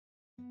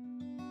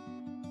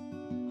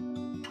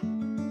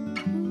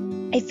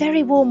A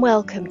very warm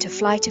welcome to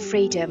Fly to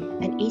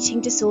Freedom, an eating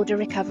disorder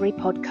recovery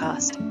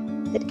podcast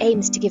that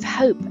aims to give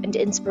hope and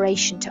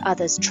inspiration to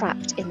others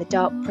trapped in the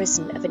dark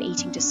prison of an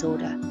eating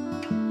disorder.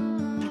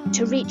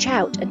 To reach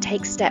out and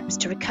take steps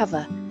to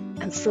recover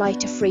and fly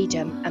to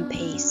freedom and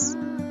peace.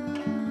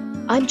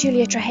 I'm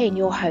Julia Trehane,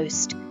 your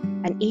host,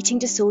 an eating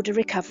disorder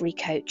recovery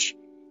coach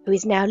who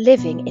is now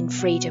living in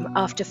freedom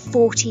after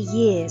 40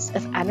 years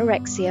of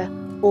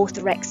anorexia,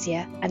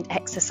 orthorexia and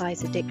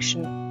exercise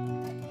addiction.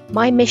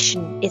 My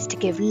mission is to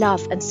give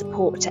love and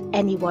support to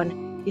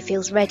anyone who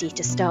feels ready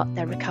to start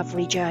their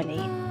recovery journey.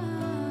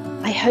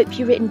 I hope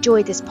you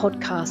enjoy this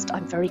podcast.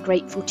 I'm very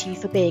grateful to you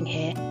for being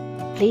here.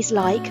 Please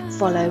like,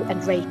 follow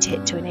and rate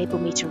it to enable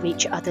me to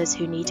reach others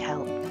who need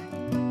help.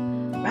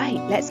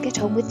 Right, let's get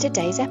on with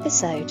today's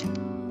episode.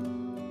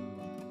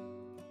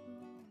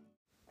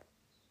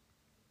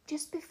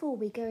 Just before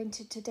we go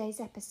into today's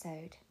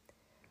episode,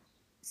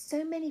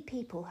 so many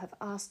people have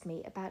asked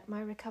me about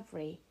my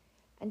recovery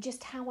and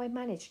just how I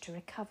managed to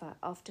recover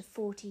after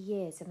 40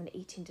 years of an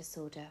eating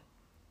disorder.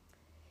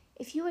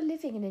 If you are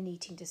living in an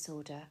eating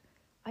disorder,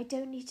 I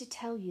don't need to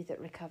tell you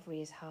that recovery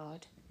is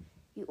hard.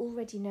 You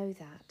already know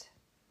that.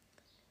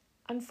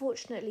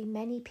 Unfortunately,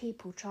 many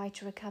people try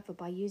to recover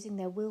by using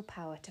their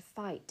willpower to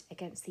fight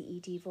against the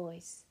ED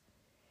voice.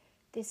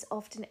 This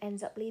often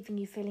ends up leaving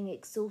you feeling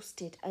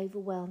exhausted,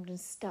 overwhelmed and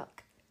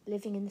stuck,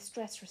 living in the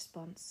stress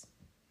response.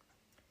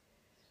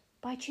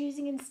 By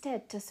choosing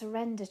instead to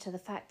surrender to the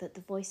fact that the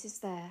voice is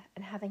there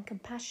and having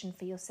compassion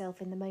for yourself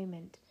in the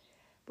moment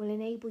will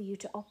enable you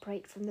to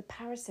operate from the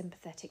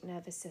parasympathetic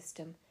nervous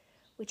system,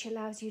 which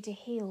allows you to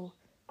heal,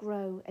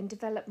 grow and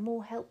develop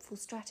more helpful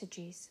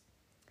strategies.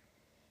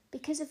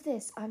 Because of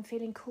this, I'm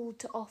feeling called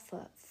to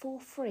offer, for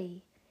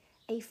free,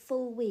 a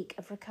full week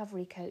of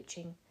recovery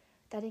coaching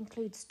that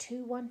includes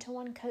 2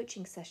 one-to-one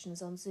coaching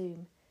sessions on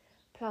Zoom,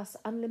 plus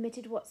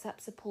unlimited WhatsApp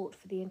support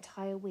for the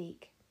entire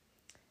week.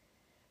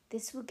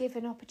 This will give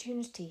an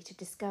opportunity to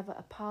discover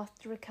a path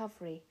to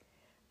recovery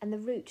and the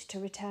route to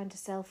return to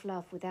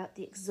self-love without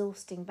the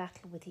exhausting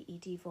battle with the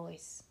ED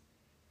voice.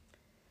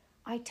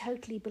 I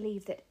totally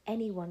believe that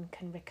anyone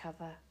can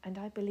recover, and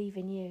I believe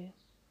in you.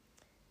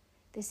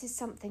 This is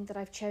something that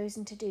I've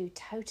chosen to do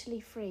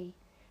totally free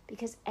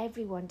because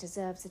everyone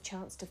deserves a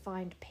chance to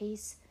find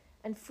peace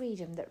and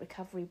freedom that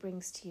recovery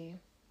brings to you.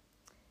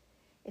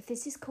 If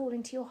this is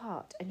calling to your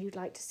heart and you'd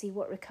like to see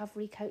what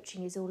recovery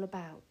coaching is all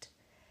about,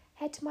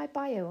 head to my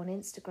bio on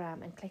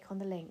Instagram and click on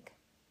the link.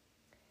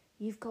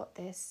 You've got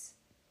this,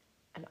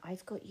 and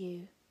I've got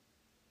you.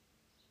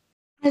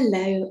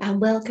 Hello, and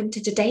welcome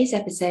to today's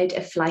episode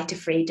of Fly to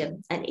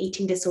Freedom, an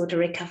eating disorder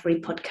recovery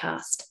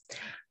podcast.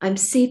 I'm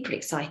super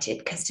excited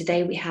because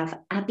today we have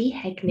Abbey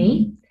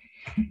Heagney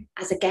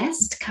as a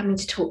guest coming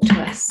to talk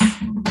to us.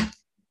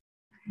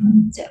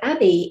 So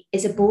Abbey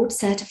is a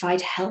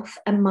board-certified health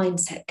and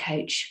mindset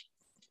coach.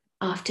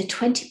 After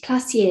 20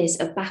 plus years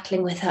of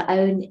battling with her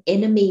own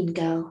inner mean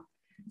girl,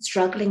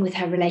 struggling with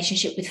her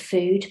relationship with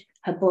food,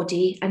 her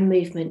body and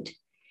movement,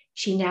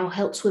 she now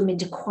helps women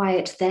to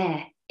quiet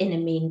their inner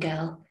mean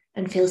girl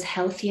and feels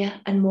healthier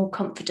and more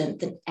confident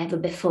than ever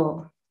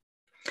before.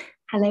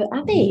 Hello,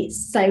 Abbey.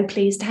 So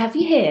pleased to have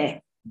you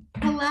here.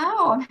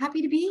 Hello, I'm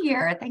happy to be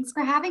here. Thanks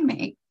for having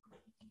me.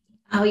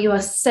 Oh, you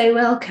are so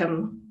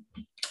welcome.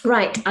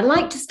 Right, I'd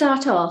like to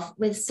start off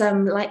with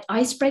some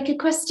icebreaker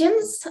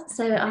questions.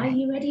 So are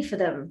you ready for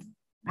them?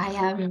 I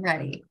am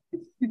ready.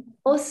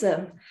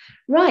 Awesome.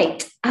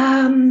 Right,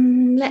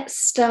 let's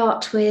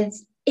start with,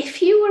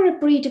 if you were a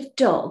breed of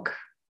dog,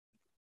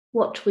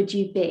 what would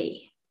you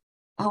be?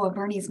 Oh, a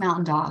Bernese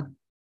Mountain Dog.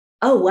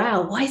 Oh,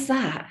 wow. Why is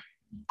that?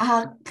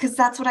 Because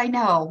that's what I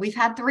know. We've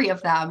had 3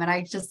 of them, and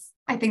I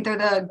think they're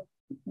the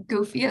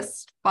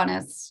goofiest,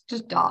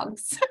 funnest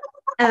dogs.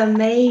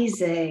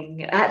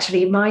 Amazing.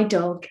 Actually, my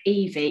dog,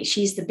 Evie,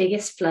 she's the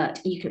biggest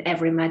flirt you can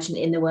ever imagine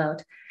in the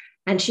world.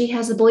 And she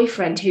has a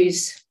boyfriend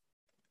who's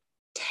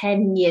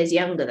 10 years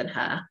younger than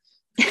her,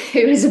 who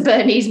is a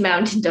Bernese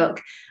Mountain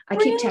Dog. I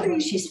keep telling her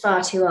she's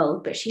far too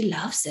old, but she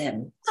loves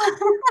him.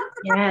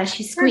 Yeah,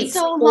 she squeaks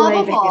They're so all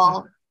over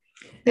lovable. him.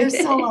 They're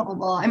so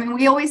lovable. I mean,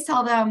 we always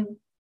tell them,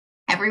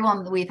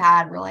 everyone that we've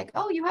had, we're like,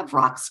 oh, you have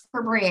rocks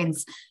for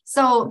brains.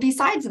 So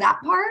besides that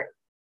part,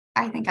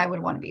 I think I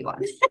would want to be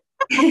one.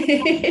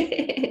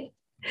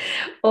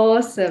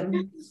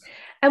 Awesome.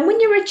 And when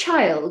you were a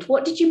child,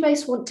 what did you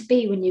most want to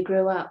be when you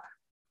grew up?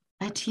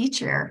 A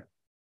teacher.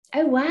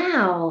 Oh,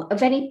 wow.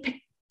 Of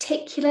any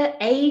particular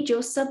age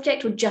or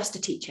subject, or just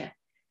a teacher?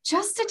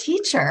 Just a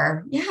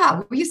teacher.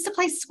 Yeah. We used to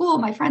play school.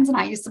 My friends and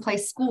I used to play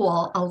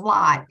school a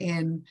lot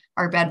in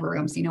our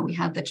bedrooms. You know, we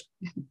had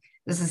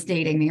this is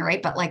dating me,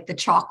 right? But like the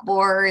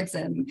chalkboards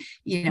and,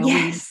 you know,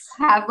 yes.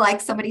 We have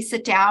like somebody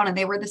sit down and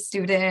they were the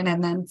student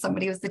and then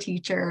somebody was the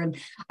teacher. And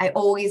I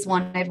always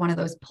wanted one of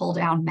those pull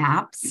down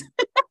maps.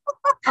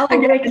 Oh,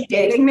 really?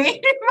 Dating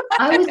me.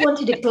 I always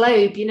wanted a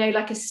globe, you know,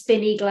 like a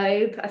spinny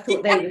globe. I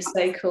thought they were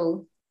so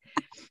cool.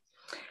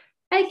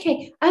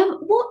 Okay.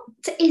 What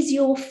is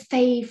your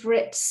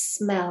favorite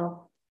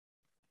smell?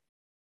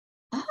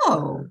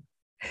 Oh,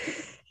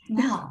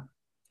 smell.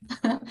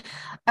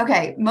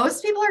 Okay,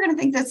 most people are going to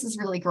think this is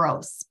really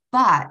gross,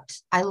 but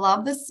I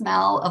love the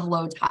smell of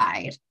low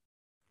tide.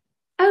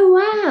 Oh,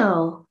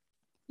 wow.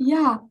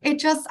 Yeah,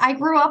 I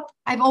grew up,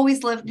 I've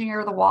always lived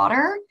near the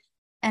water,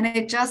 and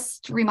it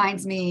just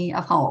reminds me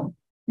of home.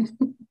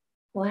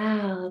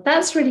 Wow.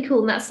 That's really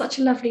cool. And that's such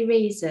a lovely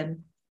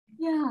reason.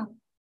 Yeah.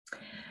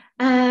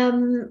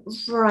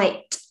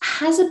 Right.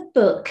 Has a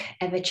book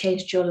ever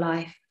changed your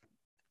life?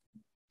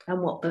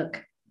 And what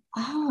book?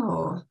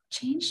 Oh,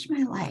 changed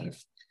my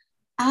life.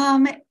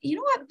 You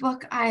know what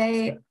book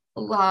I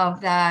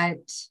love that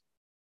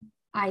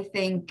I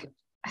think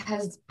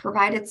has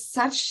provided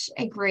such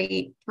a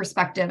great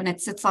perspective, and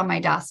it sits on my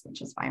desk,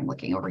 which is why I'm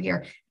looking over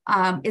here,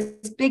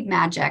 is Big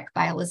Magic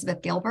by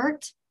Elizabeth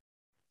Gilbert.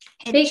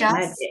 It Big just,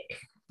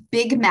 Magic.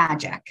 Big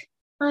Magic.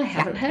 I Yeah.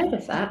 haven't heard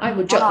of that. I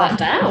will jot Oh, that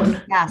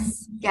down.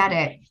 yes, get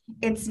it.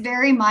 It's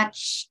very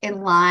much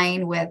in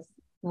line with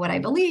what I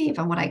believe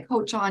and what I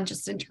coach on,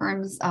 just in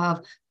terms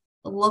of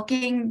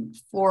looking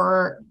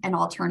for an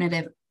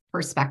alternative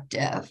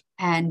perspective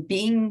and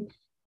being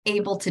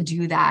able to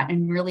do that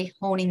and really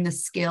honing the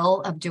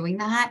skill of doing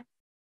that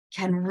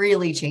can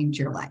really change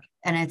your life.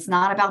 And it's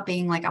not about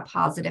being like a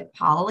positive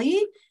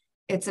Polly.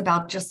 It's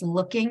about just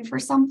looking for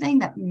something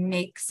that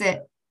makes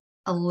it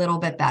a little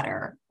bit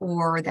better,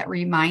 or that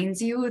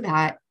reminds you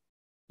that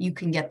you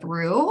can get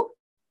through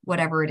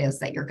whatever it is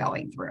that you're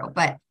going through.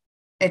 But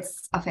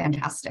it's a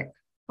fantastic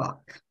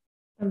book.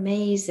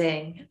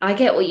 Amazing. I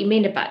get what you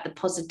mean about the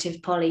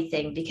positive Polly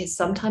thing, because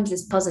sometimes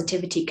this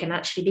positivity can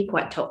actually be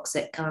quite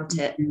toxic, can't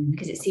it? Mhm.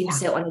 Because it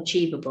seems Yeah. so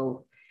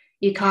unachievable.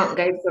 You Yeah. can't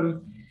go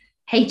from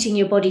hating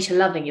your body to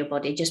loving your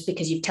body just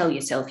because you tell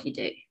yourself you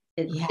do.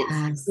 There's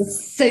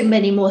Yes. so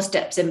many more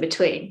steps in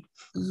between.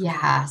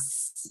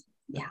 Yes.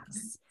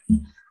 Yes.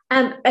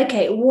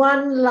 Okay,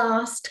 one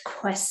last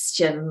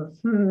question.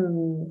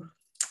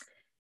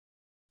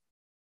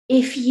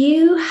 If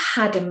you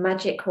had a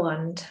magic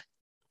wand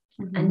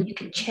and Mhm. you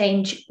could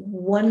change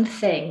one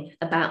thing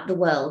about the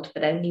world,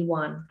 but only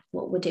one,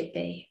 what would it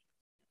be?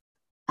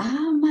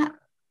 Um,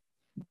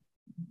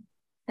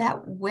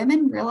 that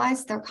women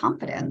realize their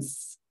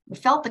confidence,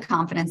 felt the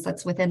confidence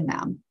that's within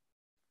them.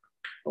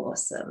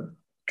 Awesome.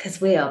 Because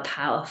we are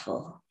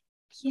powerful.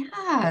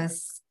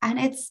 Yes. And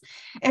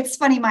it's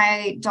funny,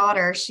 my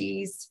daughter,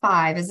 she's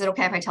 5. Is it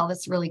okay if I tell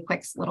this really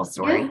quick little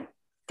story? Yeah,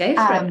 go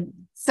for it.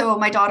 So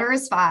my daughter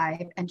is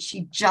 5 and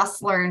she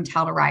just learned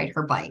how to ride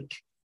her bike.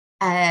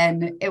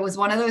 And it was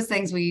one of those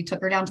things, we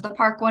took her down to the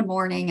park one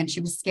morning and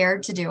she was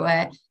scared to do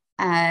it.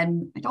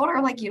 And I told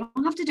her, like, you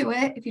don't have to do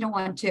it if you don't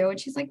want to. And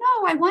she's like,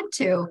 no, I want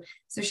to.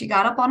 So she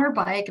got up on her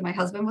bike and my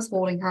husband was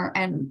holding her,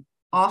 and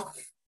off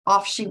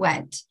she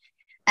went.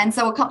 And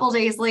so a couple of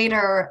days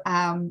later,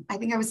 I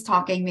think I was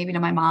talking maybe to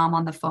my mom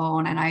on the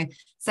phone, and I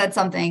said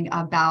something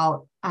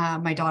about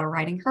my daughter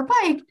riding her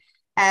bike.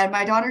 And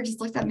my daughter just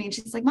looked at me and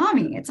she's like,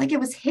 Mommy, it's like it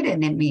was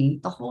hidden in me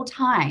the whole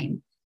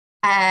time.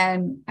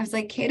 And I was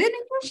like, hidden in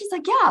you? She's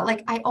like, yeah,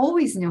 like I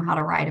always knew how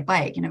to ride a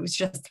bike and it was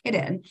just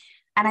hidden.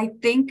 And I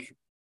think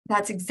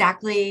that's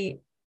exactly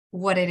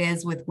what it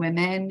is with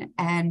women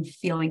and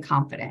feeling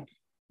confident.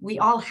 We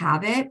all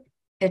have it.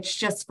 It's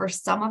just, for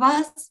some of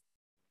us,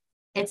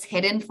 it's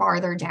hidden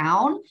farther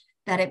down,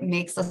 that it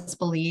makes us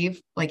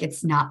believe like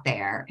it's not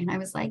there. And I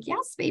was like,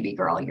 yes, baby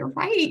girl, you're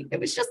right. It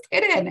was just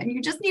hidden and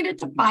you just needed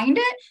to find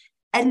it.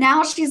 And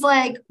now she's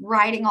like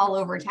riding all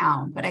over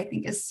town. But I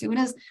think as soon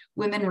as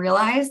women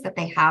realize that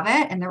they have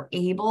it and they're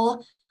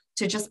able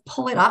to just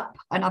pull it up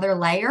another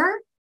layer,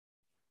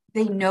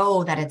 they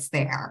know that it's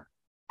there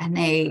and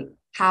they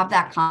have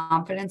that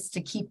confidence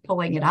to keep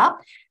pulling it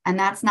up. And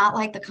that's not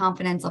like the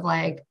confidence of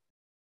like,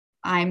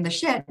 I'm the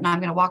shit and I'm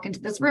going to walk into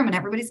this room and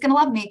everybody's going to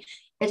love me.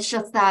 It's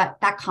just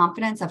that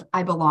confidence of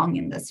I belong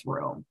in this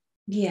room.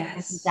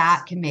 Yes.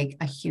 That can make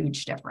a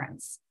huge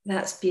difference.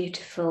 That's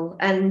beautiful.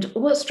 And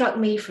what struck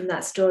me from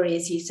that story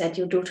is you said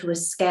your daughter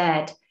was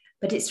scared,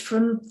 but it's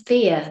from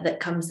fear that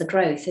comes the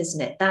growth,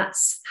 isn't it?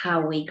 That's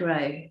how we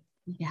grow.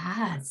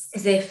 Yes.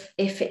 Because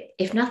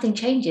if nothing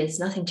changes,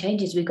 nothing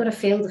changes. We've got to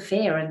feel the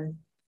fear, and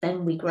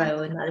then we grow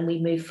and then we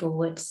move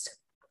forwards.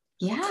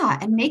 Yeah,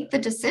 and make the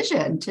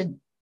decision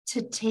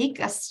to take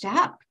a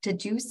step, to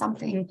do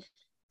something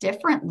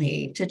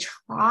differently, to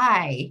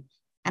try.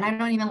 And I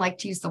don't even like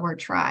to use the word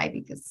try,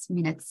 because I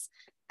mean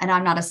and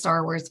I'm not a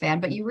Star Wars fan,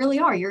 but you really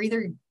are. You're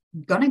either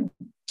gonna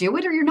do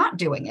it or you're not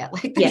doing it.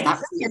 Like there's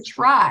not really a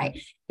try.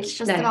 It's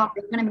just about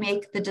you're gonna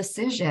make the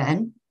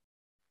decision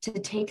to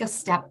take a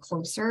step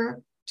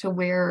closer to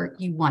where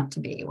you want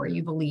to be, where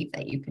you believe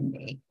that you can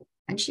be.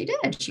 And she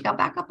did. She got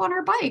back up on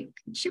her bike.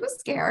 She was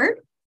scared.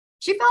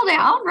 She fell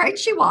down, right?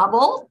 She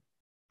wobbled,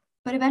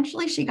 but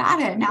eventually she got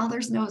it. Now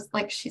there's no,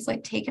 like, she's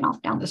like taking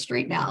off down the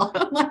street now.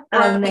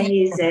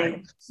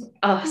 Amazing.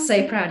 Oh,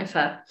 so proud of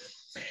her.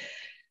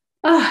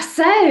 Oh,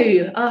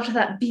 so after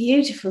that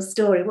beautiful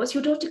story, what's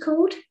your daughter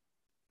called?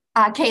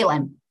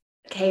 Kaylin.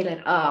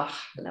 Kaylin. Oh,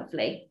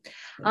 lovely.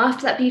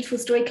 After that beautiful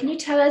story, can you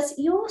tell us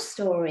your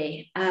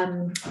story?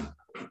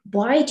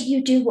 Why do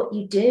you do what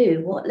you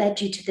do? What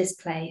led you to this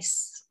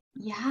place?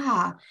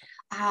 Yeah.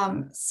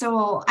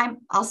 So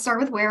I'll start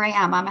with where I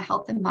am. I'm a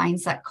health and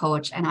mindset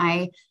coach, and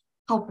I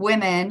help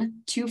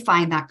women to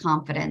find that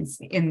confidence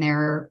in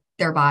their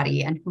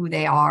body and who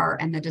they are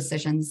and the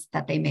decisions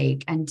that they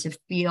make, and to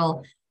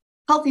feel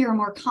healthier,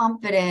 more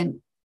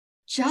confident,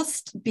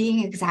 just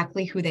being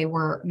exactly who they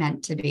were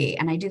meant to be.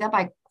 And I do that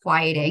by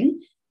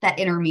quieting that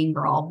inner mean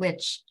girl,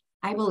 which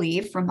I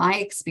believe from my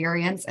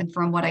experience and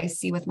from what I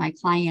see with my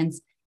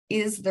clients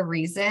is the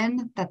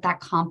reason that that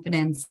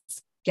confidence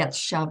gets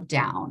shoved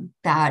down,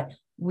 that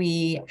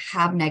we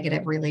have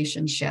negative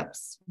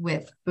relationships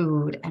with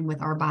food and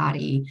with our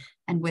body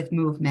and with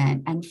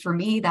movement. And for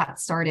me, that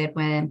started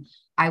when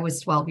I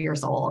was 12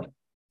 years old.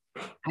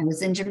 I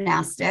was in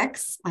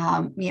gymnastics.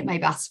 Me and my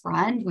best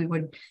friend, we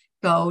would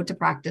go to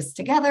practice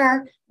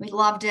together. We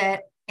loved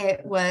it.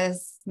 It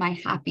was my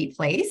happy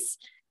place.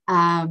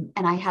 And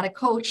I had a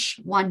coach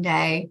one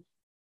day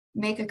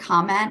make a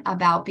comment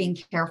about being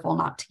careful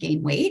not to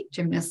gain weight.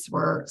 Gymnasts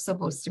were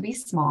supposed to be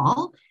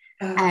small.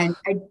 And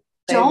I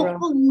don't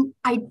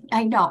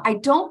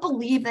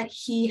believe that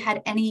he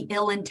had any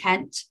ill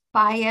intent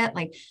by it.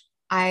 Like,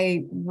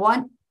 I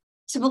want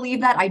to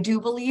believe that. I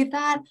do believe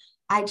that.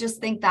 I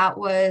just think that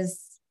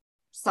was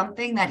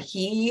something that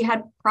he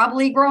had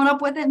probably grown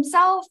up with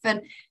himself.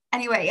 And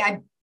anyway,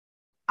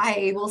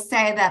 I will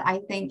say that I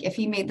think if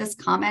he made this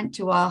comment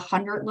to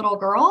 100 little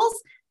girls,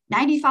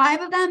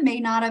 95 of them may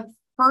not have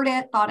heard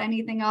it, thought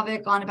anything of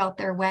it, gone about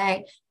their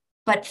way.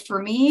 But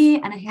for me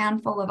and a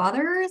handful of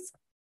others,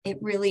 it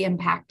really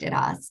impacted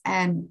us.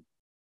 And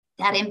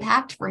that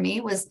impact for me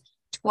was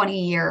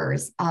 20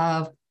 years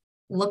of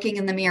looking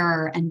in the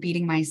mirror and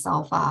beating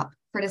myself up,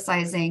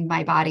 criticizing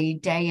my body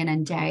day in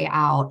and day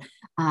out.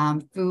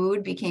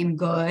 Food became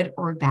good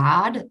or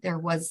bad. There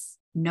was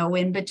no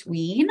in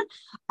between.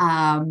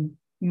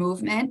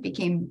 Movement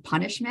became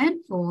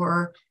punishment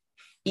for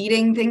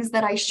eating things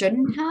that I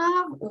shouldn't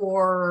have,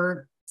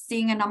 or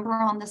seeing a number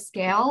on the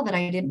scale that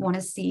I didn't want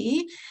to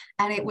see.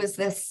 And it was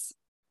this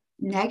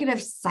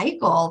negative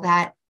cycle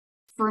that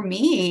for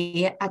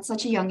me at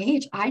such a young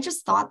age, I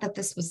just thought that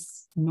this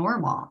was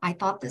normal. I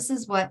thought this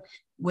is what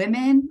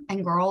women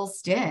and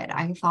girls did.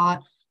 I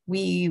thought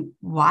we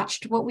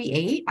watched what we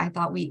ate. I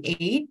thought we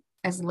ate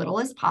as little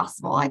as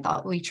possible. I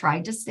thought we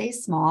tried to stay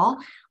small.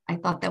 I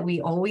thought that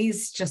we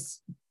always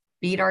just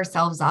beat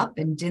ourselves up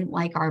and didn't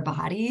like our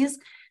bodies.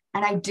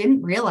 And I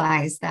didn't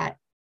realize that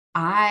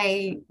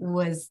I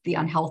was the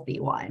unhealthy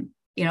one.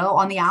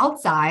 On the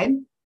outside,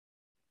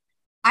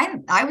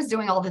 I was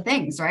doing all the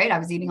things, right? I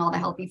was eating all the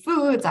healthy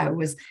foods. I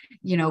was,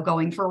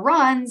 going for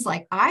runs.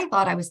 Like, I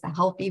thought I was the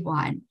healthy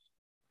one,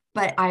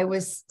 but I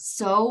was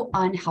so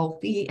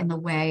unhealthy in the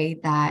way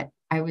that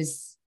I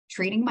was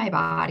treating my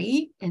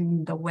body,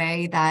 in the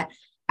way that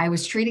I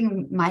was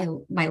treating my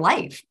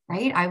life,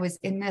 right? I was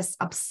in this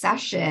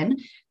obsession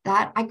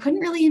that I couldn't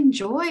really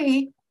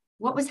enjoy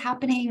what was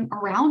happening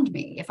around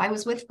me. If I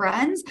was with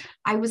friends,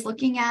 I was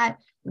looking at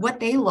what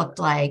they looked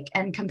like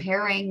and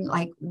comparing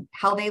like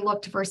how they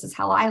looked versus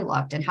how I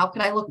looked, and how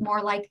could I look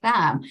more like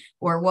them,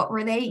 or what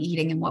were they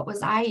eating and what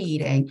was I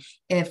eating.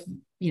 If,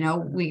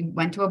 we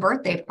went to a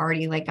birthday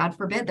party, like God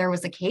forbid there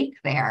was a cake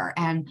there,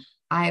 and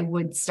I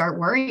would start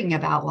worrying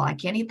about, well, I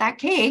can't eat that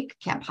cake,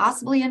 can't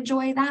possibly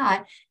enjoy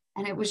that.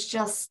 And it was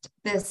just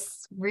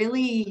this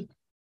really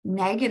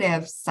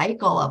negative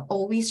cycle of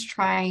always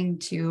trying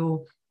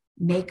to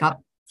make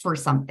up for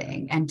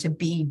something and to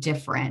be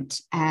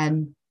different.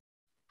 And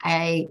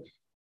I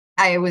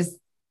was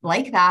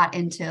like that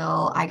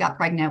until I got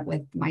pregnant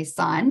with my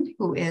son,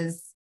 who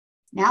is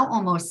now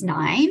almost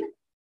 9.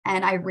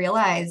 And I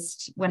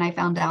realized when I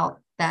found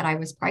out that I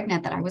was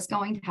pregnant, that I was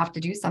going to have to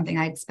do something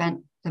I'd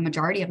spent the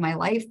majority of my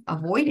life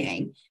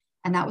avoiding.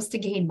 And that was to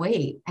gain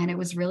weight. And it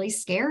was really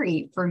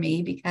scary for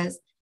me because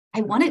I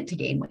wanted to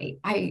gain weight.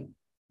 I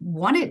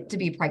wanted to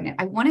be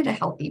pregnant. I wanted a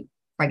healthy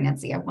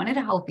pregnancy. I wanted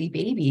a healthy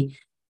baby,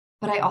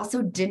 but I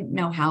also didn't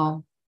know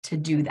how to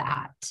do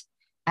that.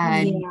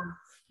 And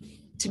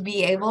to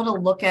be able to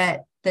look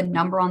at the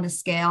number on the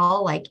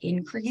scale, like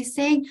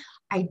increasing,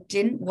 I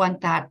didn't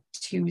want that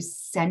to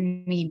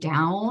send me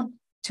down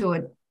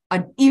to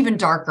an even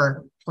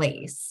darker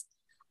place.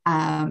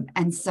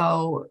 And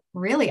so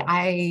really,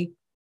 I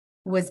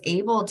was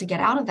able to get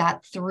out of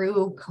that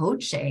through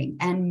coaching,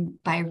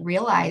 and by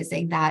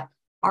realizing that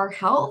our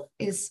health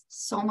is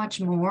so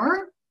much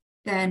more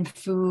than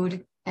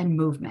food and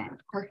movement.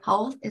 Our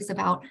health is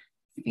about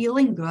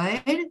feeling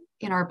good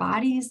in our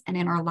bodies and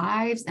in our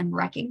lives, and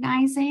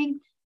recognizing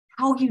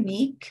how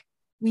unique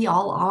we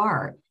all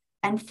are.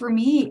 And for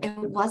me, it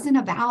wasn't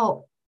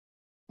about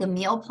the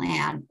meal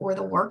plan or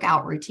the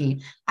workout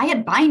routine. I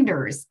had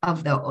binders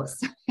of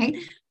those, right?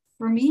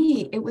 For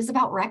me, it was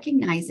about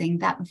recognizing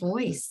that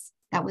voice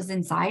that was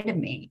inside of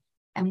me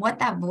and what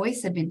that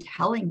voice had been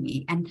telling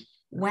me. And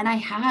when I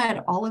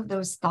had all of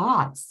those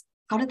thoughts,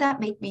 how did that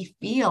make me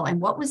feel? And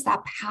what was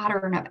that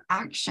pattern of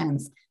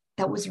actions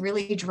that was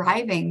really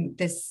driving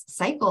this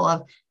cycle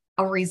of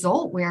a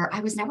result where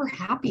I was never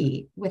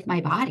happy with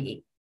my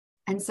body?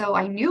 And so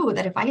I knew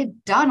that if I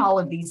had done all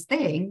of these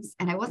things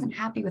and I wasn't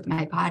happy with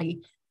my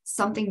body,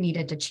 something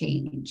needed to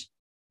change.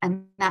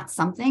 And that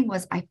something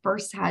was I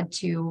first had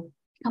to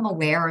become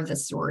aware of the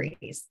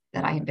stories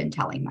that I had been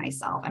telling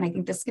myself. And I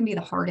think this can be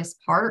the hardest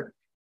part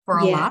for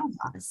a Yeah. lot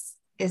of us,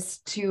 is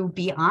to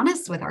be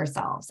honest with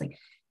ourselves. Like,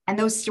 and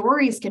those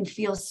stories can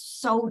feel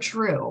so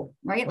true,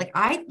 right? Like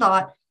I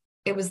thought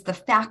it was the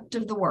fact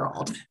of the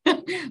world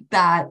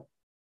that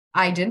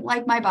I didn't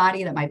like my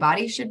body, that my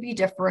body should be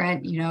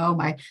different. You know,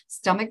 my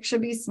stomach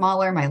should be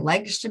smaller, my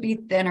legs should be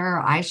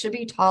thinner, I should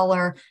be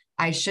taller,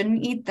 I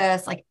shouldn't eat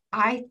this. Like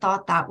I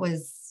thought that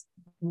was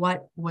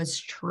what was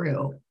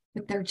true,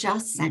 but they're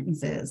just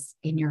sentences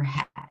in your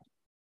head.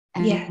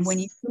 And when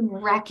you Yes. can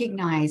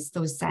recognize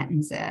those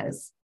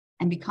sentences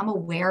and become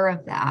aware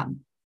of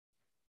them,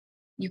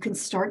 you can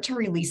start to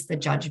release the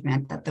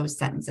judgment that those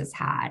sentences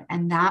had.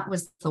 And that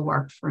was the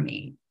work for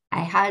me. I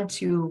had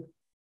to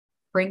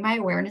bring my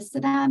awareness to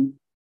them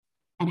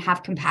and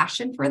have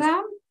compassion for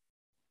them,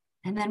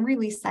 and then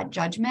release that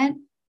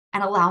judgment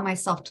and allow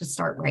myself to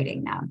start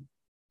writing them.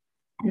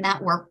 And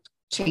that work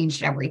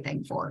changed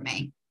everything for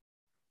me.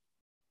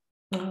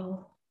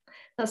 Oh,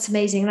 that's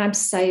amazing. And I'm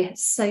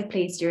so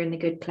pleased you're in a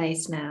good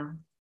place now.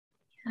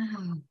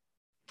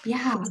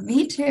 Yeah,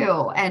 me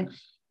too. And,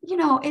 you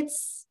know,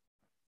 it's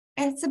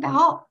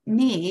about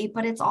me,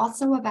 but it's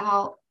also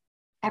about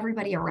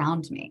everybody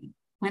around me.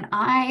 When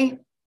I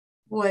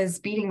was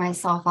beating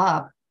myself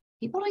up,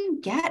 people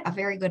didn't get a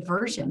very good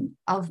version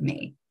of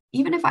me.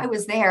 Even if I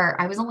was there,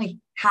 I was only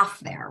half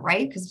there,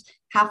 right? Because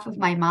half of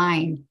my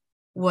mind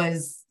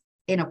was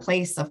in a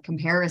place of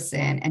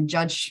comparison and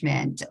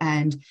judgment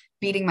and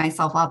beating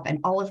myself up and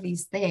all of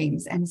these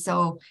things. And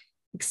so,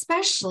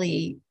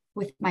 especially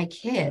with my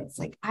kids,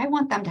 like I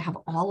want them to have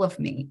all of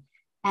me.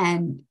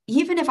 And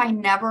even if I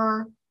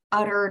never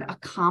uttered a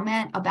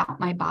comment about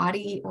my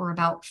body or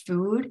about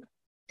food,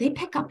 they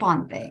pick up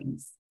on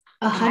things.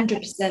 And I want to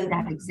be 100%.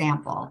 that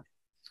example.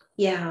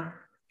 Yeah.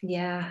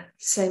 Yeah.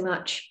 So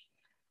much.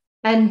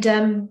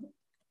 And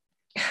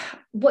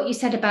what you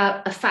said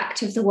about a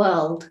fact of the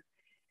world,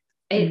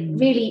 it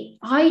really,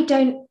 I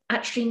don't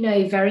actually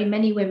know very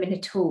many women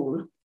at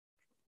all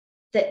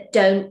that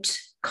don't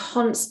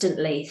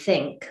constantly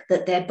think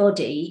that their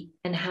body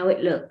and how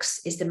it looks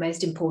is the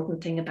most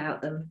important thing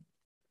about them.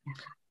 Yeah.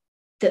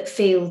 That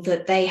feel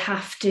that they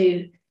have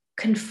to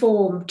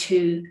conform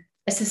to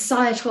a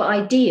societal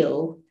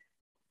ideal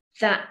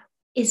that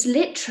is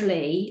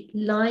literally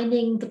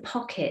lining the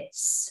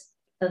pockets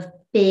of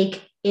big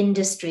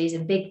industries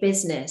and big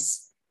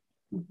business,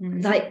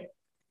 like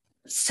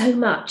so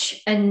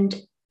much. And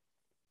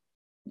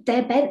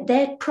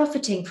they're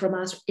profiting from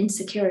our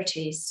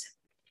insecurities.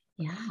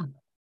 Yeah.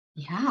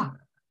 Yeah.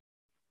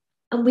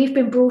 And we've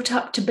been brought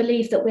up to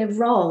believe that we're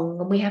wrong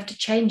and we have to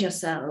change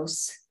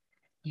ourselves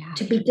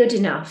to be good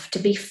enough, to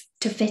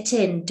fit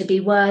in, to be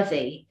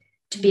worthy,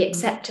 to be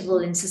acceptable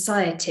in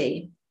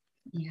society.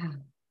 Yeah.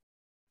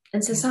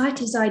 And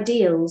society's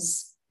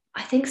ideals,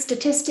 I think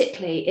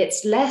statistically,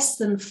 it's less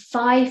than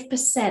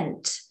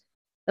 5%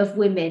 of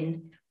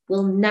women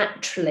will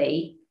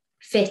naturally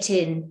fit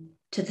in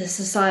to the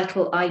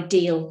societal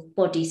ideal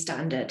body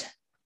standard.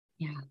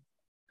 Yeah.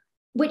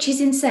 Which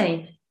is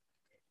insane.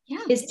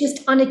 Yeah. It's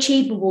just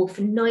unachievable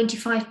for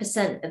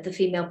 95% of the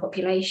female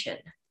population.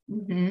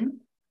 Mm-hmm.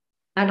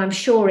 And I'm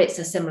sure it's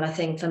a similar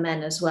thing for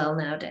men as well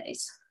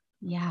nowadays.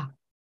 Yeah.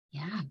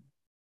 Yeah.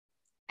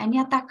 And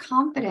yet that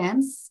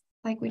confidence,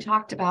 like we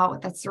talked about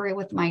with that story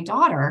with my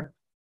daughter,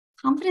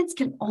 confidence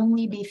can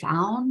only be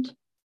found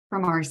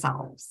from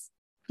ourselves.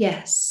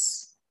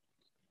 Yes.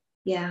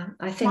 Yeah,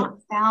 I It's think.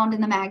 not found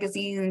in the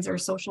magazines or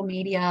social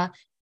media.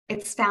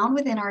 It's found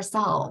within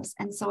ourselves.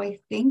 And so I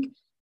think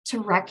to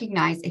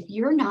recognize if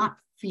you're not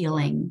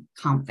feeling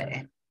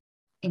confident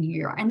in who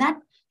you are, and that,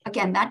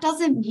 again, that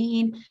doesn't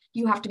mean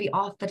you have to be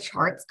off the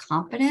charts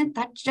confident.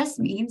 That just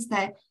means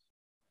that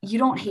you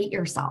don't hate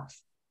yourself,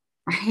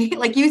 right?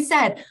 Like you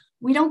said,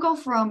 we don't go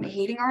from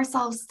hating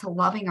ourselves to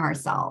loving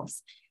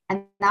ourselves.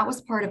 And that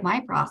was part of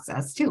my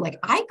process too. Like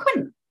I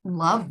couldn't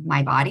love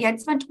my body.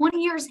 I'd spent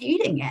 20 years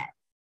hating it.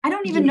 I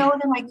don't even know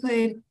that I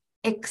could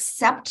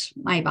accept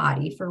my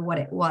body for what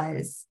it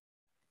was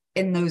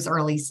in those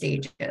early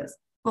stages.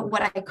 But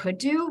what I could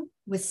do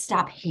was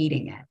stop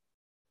hating it.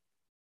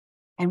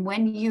 And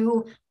when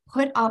you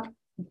put up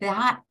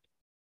that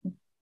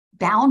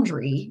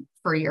boundary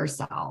for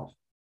yourself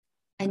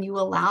and you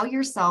allow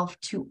yourself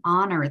to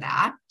honor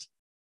that,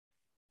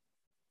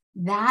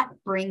 that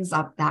brings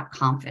up that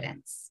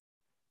confidence.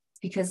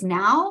 Because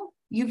now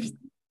you've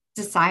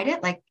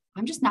decided, like,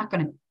 I'm just not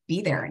going to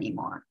be there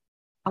anymore.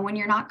 And when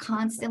you're not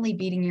constantly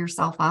beating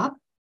yourself up,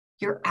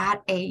 you're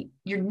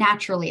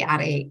naturally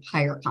at a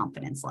higher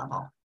confidence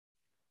level.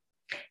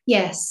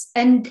 Yes.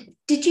 And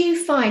did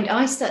you find,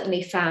 I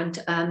certainly found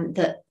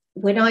that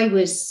when I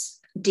was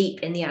deep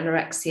in the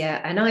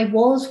anorexia and I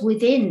was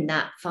within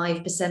that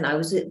 5%, I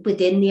was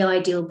within the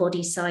ideal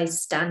body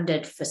size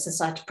standard for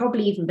society,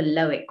 probably even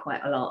below it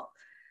quite a lot.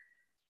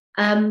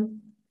 And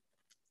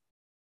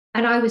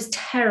I was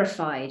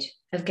terrified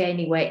of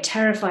gaining weight,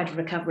 terrified of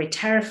recovery,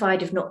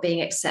 terrified of not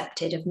being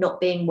accepted, of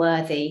not being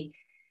worthy.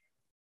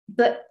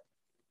 But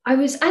I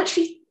was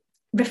actually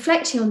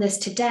reflecting on this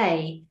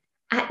today,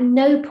 at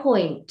no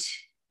point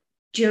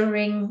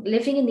during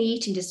living in the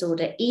eating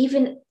disorder,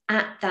 even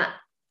at that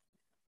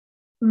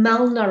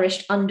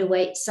malnourished,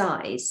 underweight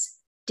size,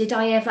 did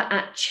I ever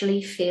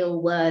actually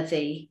feel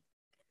worthy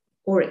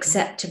or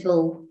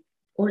acceptable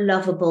or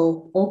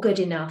lovable or good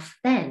enough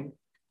then.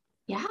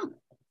 Yeah.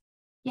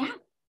 Yeah.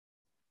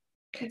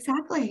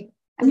 Exactly.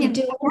 I We mean,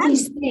 do all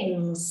these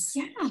things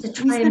to we try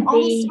spend and all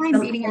this be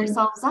time beating something,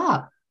 ourselves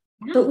up.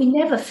 Yeah. but we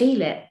never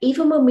feel it.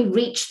 Even when we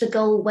reach the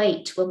goal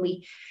weight, when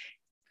we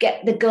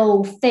get the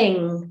goal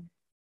thing,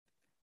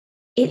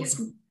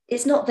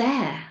 it's not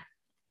there.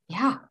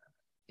 Yeah.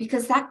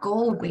 Because that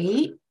goal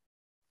weight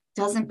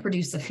doesn't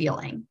produce a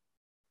feeling.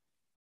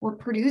 What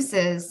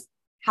produces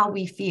how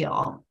we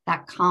feel,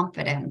 that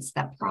confidence,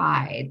 that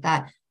pride,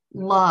 that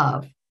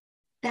love,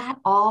 that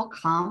all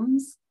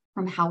comes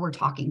from how we're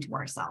talking to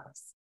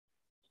ourselves.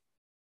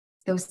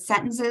 Those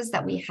sentences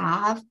that we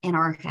have in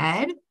our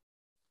head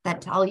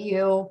that tell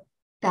you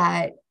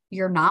that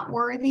you're not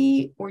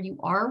worthy or you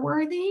are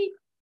worthy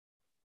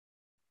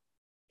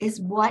is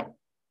what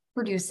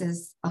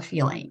produces a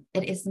feeling.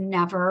 It is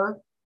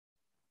never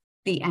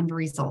the end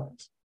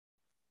result.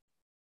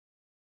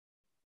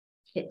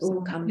 It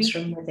all comes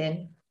from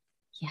within.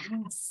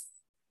 Yes.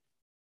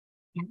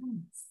 Yes.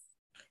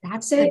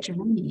 That's the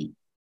journey.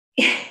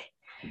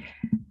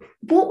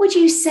 What would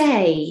you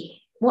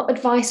say? What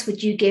advice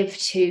would you give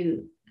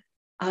to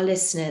our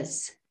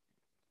listeners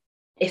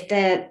if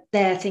they're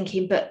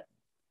thinking, but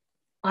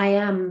I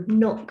am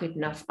not good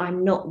enough,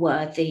 I'm not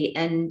worthy,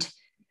 and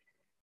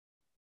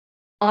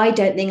I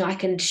don't think I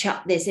can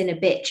shut this inner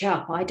bitch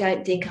up. I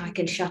don't think I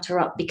can shut her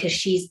up because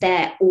she's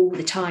there all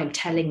the time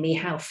telling me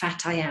how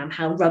fat I am,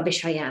 how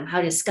rubbish I am,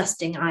 how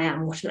disgusting I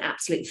am, what an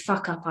absolute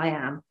fuck up I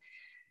am.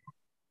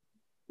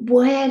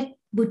 Where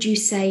would you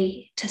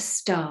say to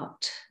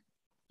start?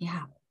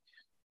 Yeah.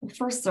 Well,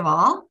 first of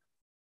all,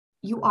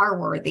 you are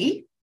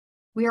worthy.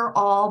 We are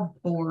all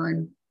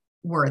born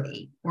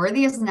worthy.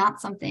 Worthy is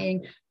not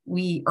something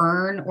we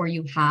earn or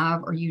you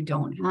have or you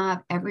don't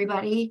have.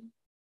 Everybody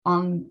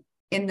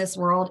in this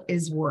world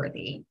is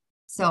worthy.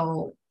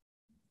 So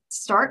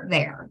start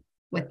there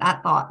with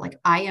that thought, like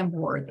I am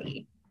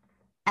worthy.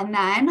 And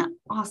then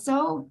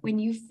also when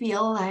you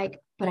feel like,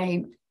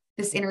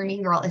 this inner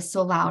mean girl is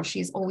so loud.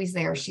 She's always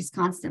there. She's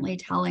constantly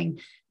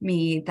telling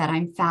me that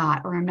I'm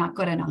fat or I'm not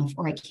good enough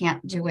or I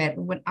can't do it,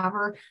 or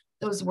whatever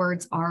those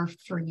words are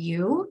for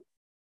you.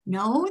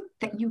 Know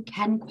that you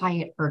can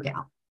quiet her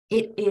down.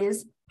 It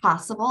is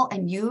possible,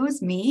 and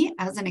use me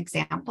as an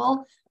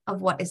example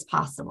of what is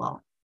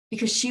possible,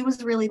 because she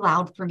was really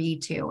loud for me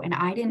too. And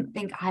I didn't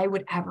think I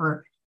would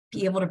ever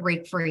be able to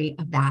break free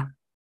of that.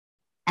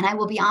 And I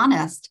will be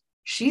honest,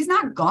 she's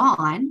not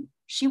gone.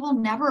 She will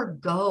never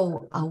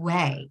go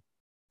away.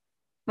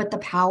 But the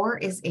power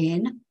is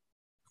in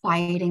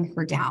quieting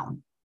her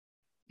down,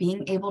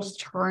 being able to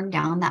turn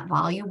down that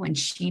volume when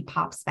she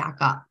pops back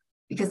up.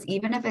 Because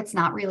even if it's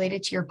not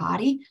related to your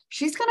body,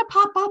 she's going to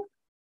pop up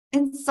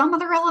in some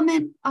other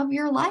element of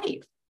your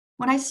life.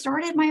 When I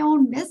started my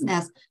own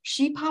business,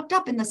 she popped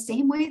up in the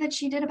same way that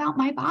she did about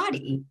my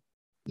body.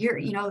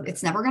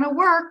 It's never going to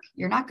work.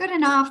 You're not good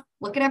enough.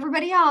 Look at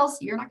everybody else.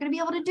 You're not going to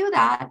be able to do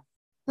that.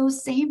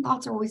 Those same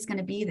thoughts are always going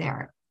to be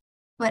there.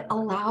 But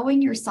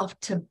allowing yourself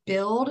to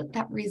build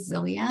that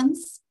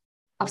resilience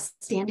of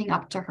standing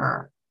up to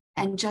her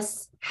and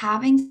just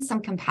having some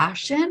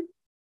compassion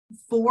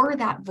for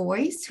that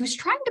voice who's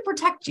trying to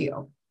protect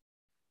you.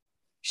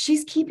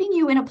 She's keeping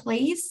you in a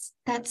place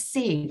that's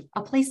safe,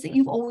 a place that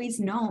you've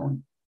always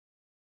known.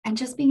 And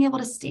just being able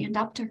to stand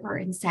up to her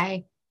and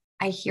say,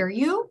 I hear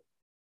you.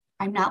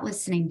 I'm not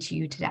listening to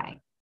you today.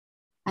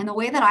 And the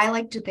way that I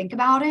like to think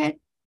about it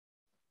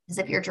is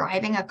if you're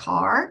driving a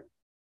car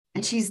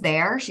and she's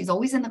there, she's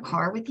always in the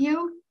car with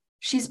you.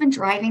 She's been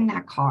driving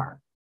that car.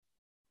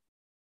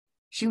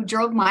 She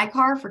drove my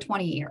car for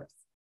 20 years.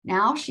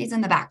 Now she's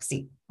in the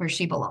backseat where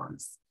she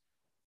belongs.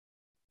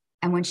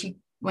 And when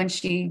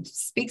she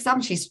speaks up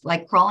and she's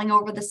like crawling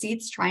over the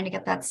seats, trying to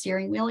get that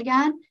steering wheel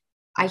again,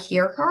 I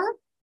hear her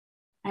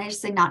and I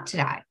just say, not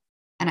today.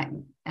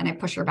 And I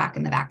push her back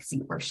in the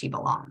backseat where she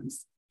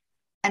belongs.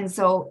 And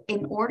so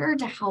in order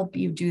to help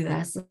you do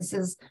this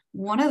is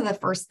one of the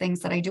first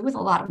things that I do with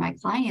a lot of my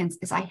clients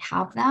is I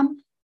have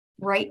them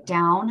write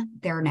down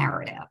their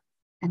narrative.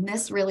 And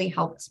this really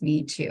helped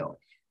me too.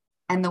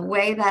 And the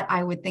way that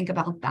I would think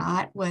about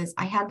that was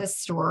I had this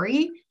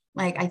story,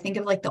 like I think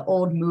of like the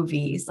old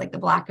movies, like the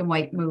black and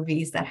white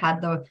movies that had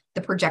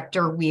the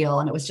projector wheel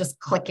and it was just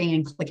clicking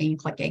and clicking and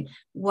clicking.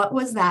 What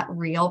was that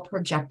reel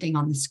projecting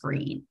on the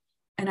screen?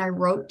 And I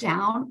wrote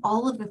down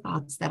all of the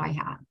thoughts that I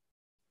had.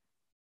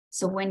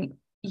 So when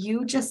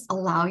you just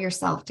allow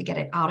yourself to get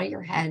it out of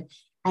your head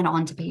and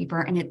onto paper,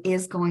 and it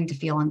is going to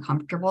feel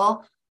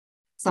uncomfortable,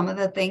 some of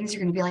the things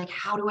you're going to be like,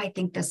 how do I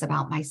think this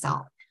about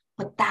myself?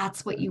 But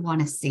that's what you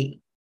want to see.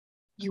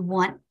 You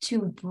want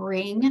to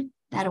bring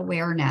that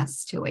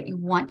awareness to it. You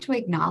want to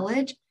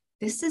acknowledge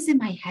this is in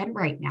my head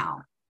right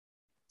now.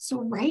 So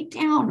write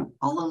down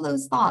all of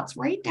those thoughts,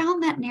 write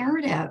down that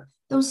narrative,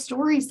 those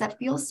stories that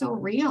feel so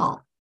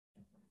real.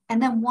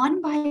 And then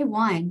one by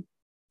one,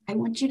 I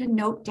want you to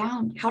note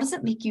down, how does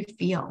it make you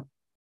feel?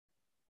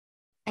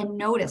 And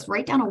notice,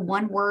 write down a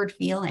one-word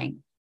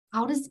feeling.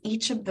 How does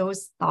each of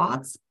those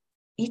thoughts,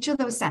 each of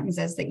those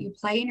sentences that you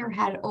play in your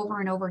head over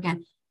and over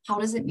again, how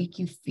does it make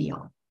you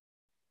feel?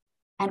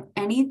 And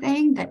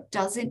anything that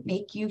doesn't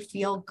make you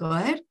feel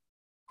good,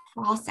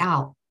 cross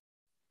out.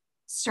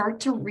 Start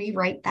to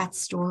rewrite that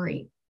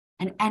story.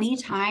 And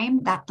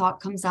anytime that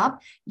thought comes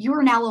up, you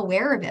are now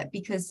aware of it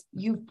because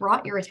you've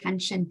brought your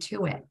attention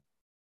to it.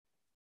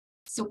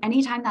 So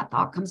anytime that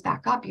thought comes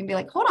back up, you can be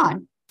like, hold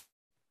on.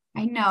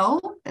 I know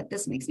that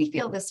this makes me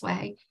feel this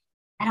way,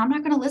 and I'm not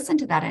going to listen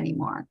to that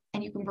anymore.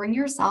 And you can bring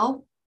yourself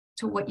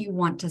to what you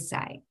want to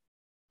say.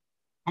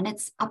 And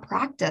it's a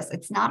practice.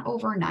 It's not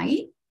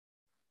overnight.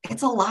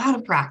 It's a lot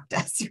of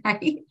practice,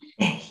 right?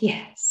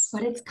 Yes.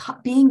 But it's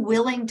being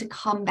willing to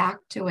come back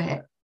to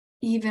it,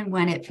 even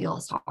when it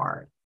feels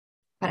hard.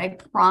 But I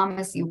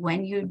promise you,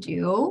 when you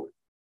do,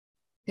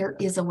 there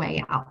is a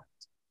way out.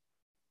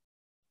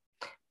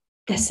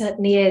 There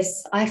certainly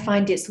is. I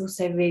find it's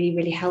also really,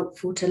 really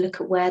helpful to look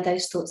at where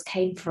those thoughts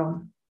came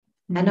from.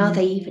 And are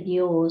they even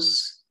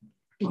yours?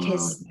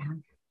 Because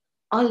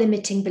our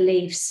limiting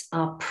beliefs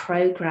are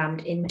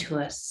programmed into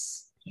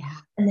us. Yeah.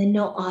 And they're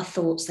not our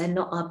thoughts. They're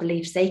not our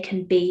beliefs. They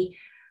can be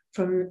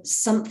from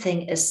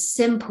something as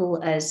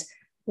simple as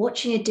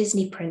watching a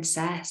Disney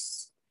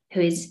princess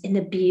who is in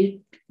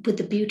with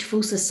the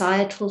beautiful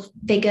societal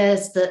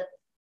figures, that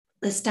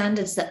the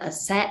standards that are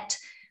set,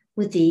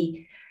 with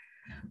the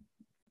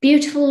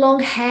beautiful long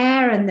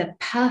hair and the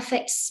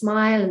perfect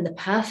smile and the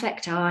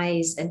perfect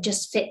eyes, and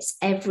just fits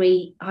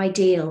every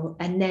ideal.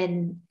 And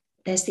then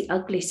there's the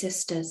ugly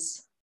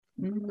sisters,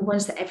 the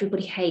ones that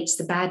everybody hates,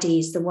 the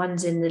baddies, the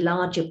ones in the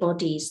larger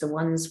bodies, the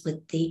ones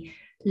with the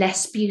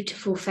less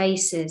beautiful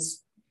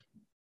faces.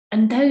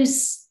 And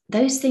those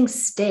things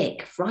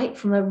stick right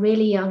from a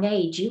really young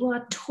age. You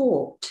are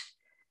taught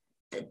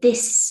that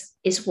this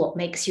is what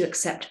makes you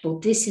acceptable.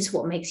 This is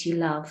what makes you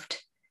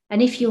loved.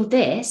 And if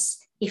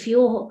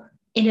you're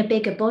in a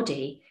bigger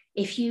body,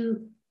 if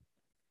you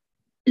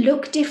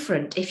look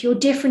different, if you're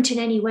different in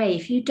any way,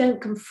 if you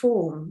don't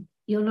conform,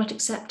 you're not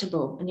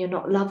acceptable and you're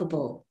not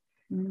lovable.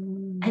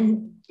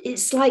 And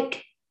it's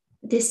like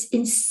this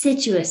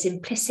insidious,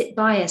 implicit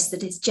bias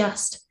that is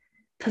just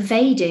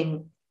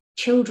pervading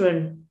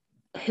children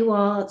who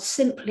are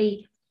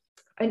simply,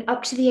 and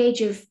up to the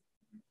age of,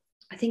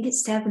 I think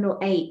it's 7 or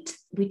 8,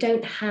 we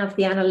don't have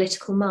the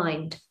analytical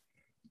mind.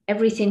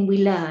 Everything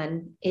we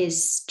learn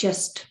is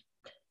just,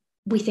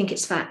 we think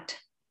it's fact,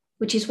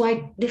 which is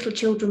why little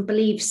children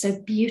believe so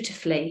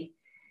beautifully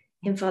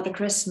in Father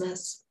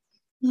Christmas.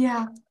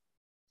 Yeah.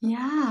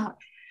 Yeah.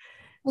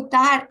 With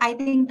that, I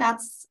think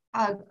that's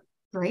a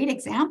great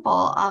example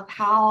of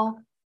how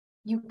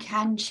you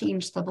can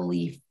change the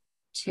belief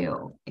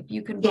too. If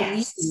you can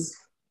believe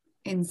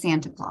in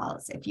Santa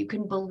Claus, if you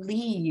can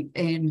believe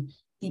in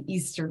the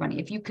Easter Bunny,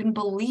 if you can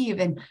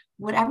believe in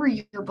whatever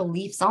your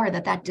beliefs are,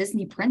 that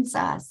Disney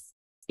princess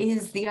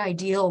is the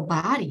ideal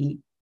body,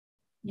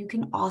 you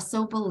can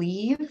also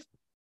believe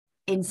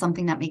in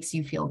something that makes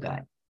you feel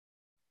good.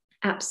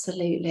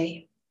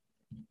 Absolutely.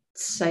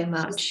 So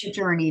much. It's just a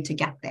journey to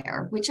get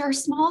there, which are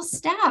small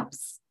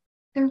steps.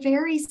 They're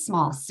very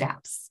small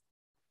steps.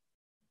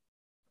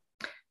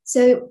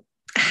 So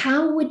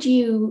how would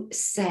you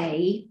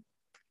say,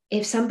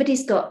 if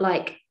somebody's got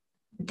like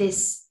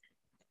this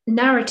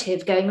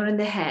narrative going on in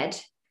their head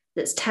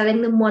that's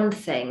telling them one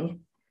thing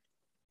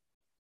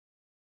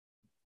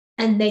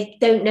and they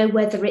don't know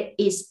whether it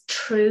is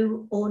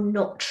true or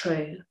not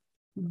true,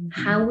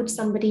 how would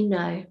somebody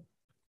know?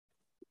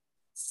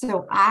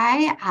 So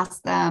I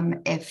asked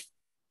them if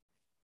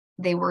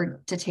they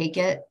were to take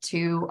it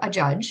to a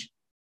judge,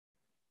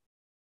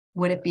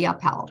 would it be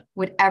upheld?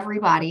 Would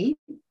everybody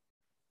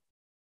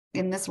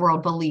in this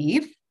world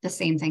believe the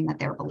same thing that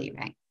they're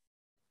believing?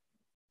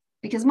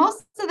 Because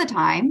most of the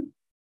time,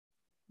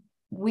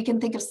 we can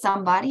think of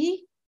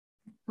somebody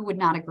who would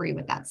not agree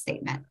with that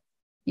statement.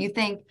 You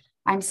think,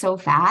 I'm so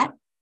fat.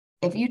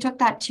 If you took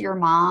that to your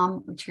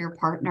mom, or to your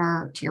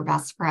partner, to your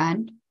best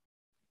friend,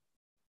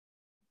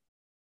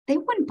 they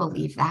wouldn't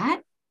believe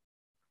that.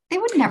 They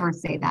would never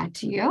say that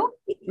to you.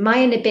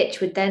 My inner bitch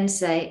would then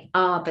say,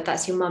 but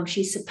that's your mum.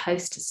 She's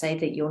supposed to say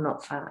that you're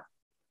not fat.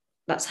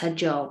 That's her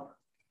job.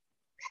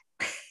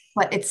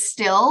 But it's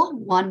still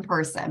one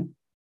person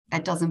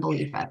that doesn't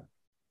believe it.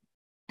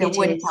 That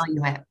wouldn't tell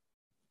you it.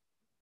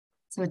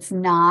 So it's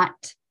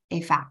not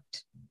a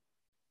fact.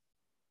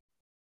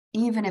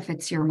 Even if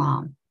it's your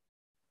mom.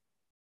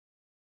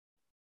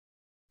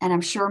 And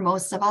I'm sure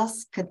most of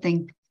us could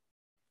think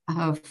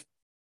of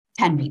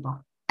 10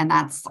 people, and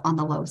that's on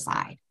the low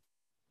side.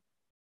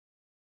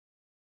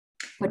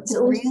 But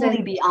to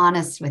really be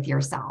honest with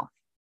yourself,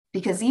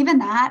 because even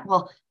that,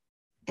 well,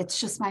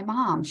 it's just my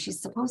mom. She's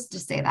supposed to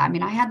say that. I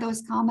mean, I had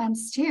those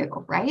comments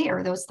too, right?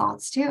 Or those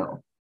thoughts too.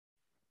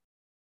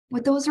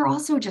 But those are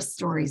also just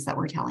stories that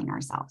we're telling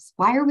ourselves.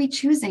 Why are we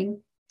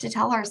choosing to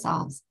tell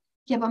ourselves,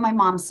 yeah, but my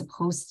mom's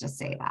supposed to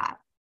say that?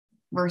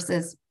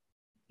 versus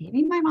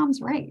maybe my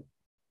mom's right.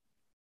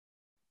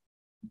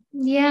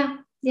 Yeah,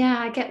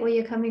 I get where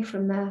you're coming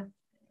from there.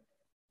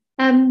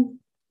 I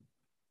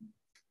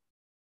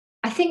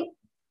think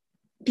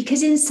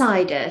because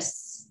inside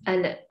us,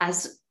 and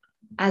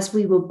as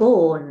we were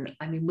born,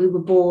 I mean, we were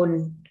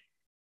born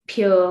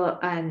pure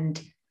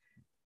and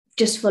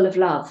just full of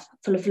love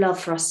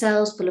for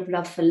ourselves, full of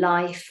love for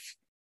life.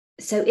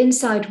 So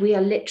inside we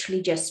are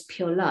literally just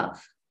pure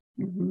love.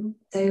 Mm-hmm.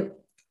 So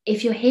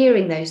if you're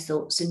hearing those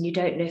thoughts and you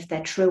don't know if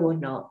they're true or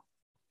not,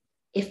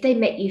 if they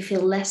make you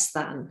feel less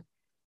than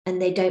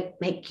and they don't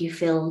make you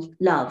feel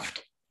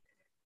loved,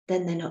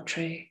 then they're not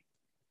true.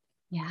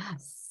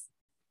 Yes.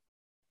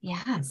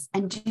 Yes.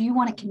 And do you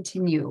want to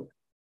continue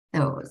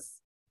those?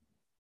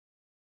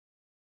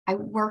 I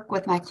work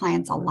with my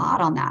clients a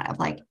lot on that of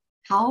like,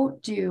 how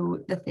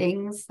do the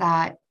things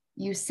that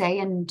you say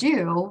and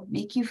do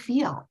make you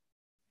feel?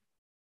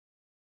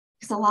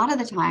 Because a lot of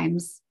the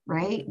times,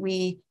 right,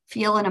 we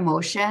feel an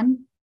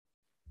emotion,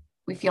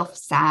 we feel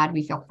sad,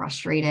 we feel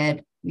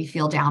frustrated, we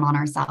feel down on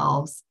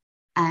ourselves.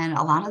 And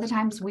a lot of the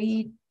times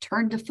we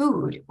turn to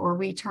food or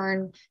we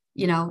turn,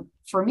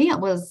 for me, it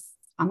was,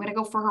 I'm going to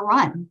go for a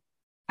run.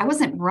 I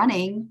wasn't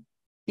running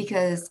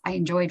because I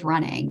enjoyed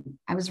running.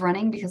 I was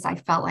running because I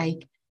felt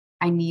like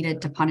I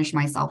needed to punish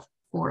myself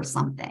for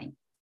something.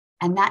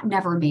 And that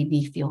never made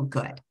me feel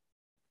good.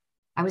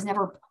 I was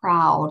never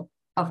proud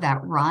of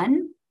that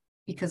run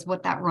because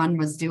what that run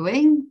was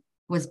doing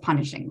was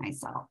punishing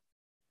myself.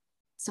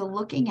 So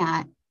looking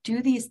at,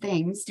 do these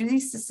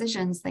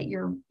decisions that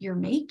you're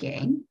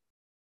making,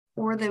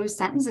 or those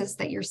sentences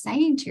that you're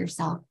saying to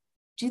yourself,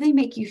 do they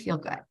make you feel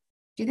good?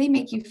 Do they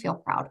make you feel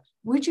proud?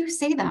 Would you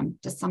say them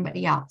to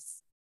somebody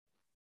else?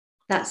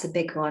 That's a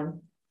big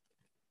one.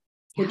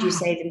 Yeah. Would you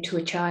say them to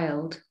a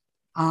child?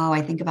 Oh,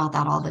 I think about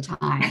that all the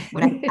time.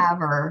 Would I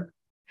ever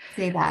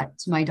say that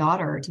to my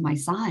daughter or to my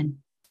son?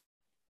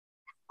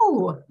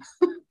 Oh,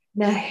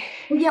 no.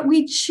 Yet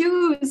we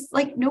choose,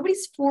 like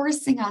nobody's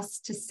forcing us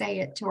to say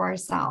it to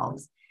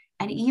ourselves.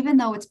 And even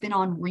though it's been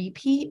on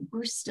repeat,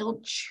 we're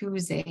still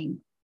choosing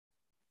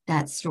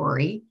that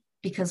story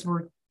because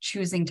we're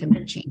choosing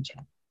to change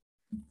it.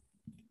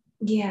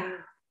 Yeah.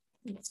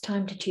 It's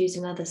time to choose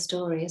another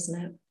story,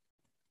 isn't it?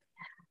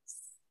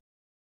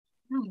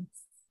 Yes.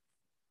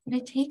 But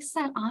it takes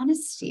that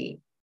honesty.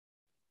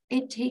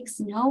 It takes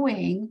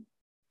knowing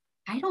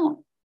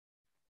I'm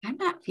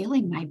not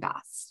feeling my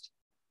best.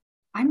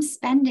 I'm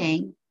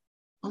spending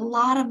a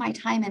lot of my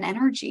time and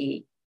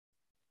energy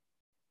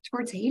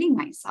towards hating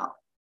myself,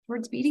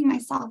 towards beating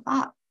myself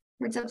up,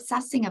 towards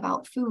obsessing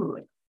about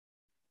food.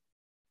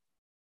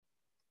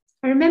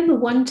 I remember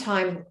one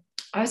time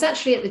I was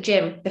actually at the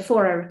gym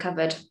before I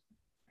recovered.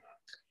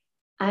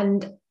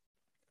 And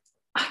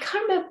I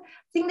can't remember,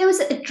 I think there was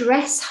a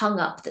dress hung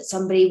up that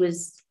somebody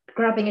was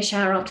grabbing a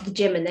shower after the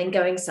gym and then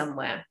going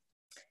somewhere.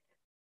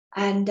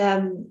 And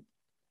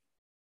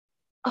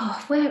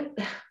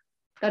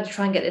got to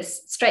try and get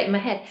this straight in my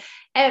head.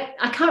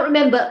 I can't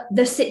remember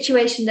the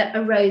situation that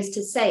arose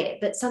to say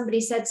it, but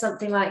somebody said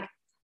something like,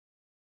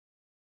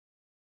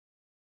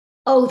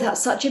 "Oh,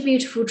 that's such a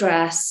beautiful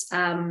dress.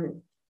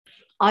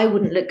 I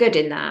wouldn't look good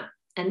in that."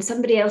 And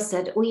somebody else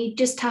said, "Well, you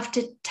just have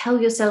to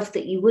tell yourself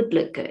that you would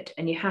look good,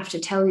 and you have to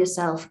tell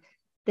yourself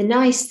the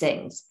nice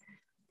things."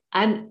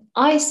 And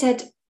I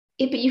said,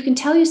 "Yeah, but you can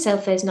tell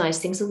yourself those nice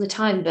things all the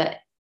time, but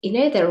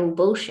they're all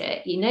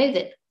bullshit.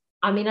 That."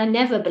 I mean, I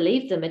never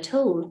believed them at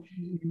all.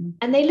 Mm-hmm.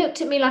 And they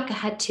looked at me like I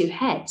had two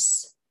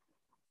heads.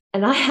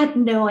 And I had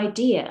no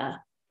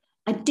idea.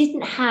 I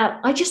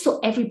just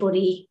thought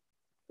everybody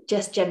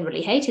just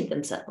generally hated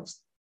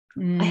themselves.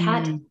 I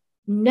had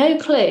no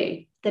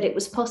clue that it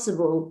was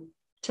possible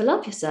to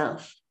love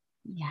yourself.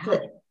 Yeah.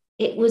 That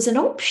it was an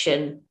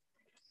option.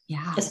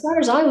 Yeah. As far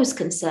as I was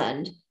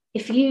concerned,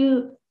 if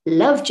you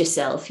loved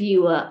yourself,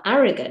 you were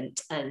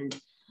arrogant and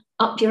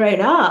up your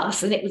own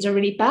arse, and it was a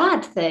really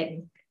bad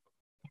thing.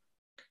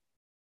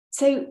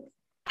 So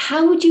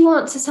how would you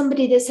answer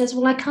somebody that says,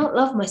 "Well, I can't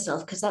love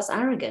myself because that's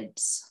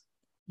arrogance"?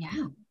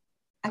 Yeah.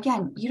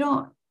 Again, you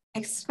don't,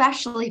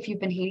 especially if you've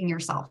been hating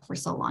yourself for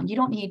so long, you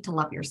don't need to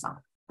love yourself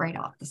right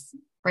off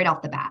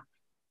the bat.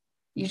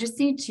 You just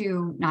need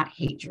to not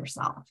hate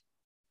yourself.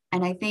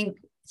 And I think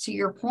to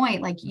your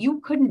point, like you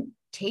couldn't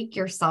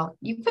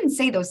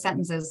say those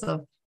sentences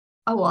of,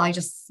 "Oh, well, I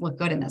just look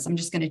good in this. I'm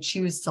just going to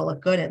choose to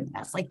look good in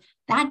this." Like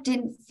that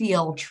didn't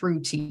feel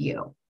true to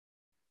you.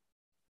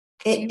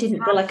 It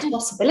didn't feel like a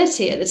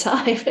possibility at the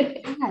time.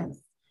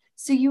 Yes.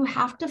 So you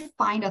have to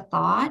find a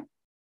thought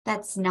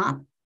that's not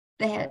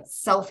that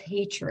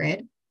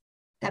self-hatred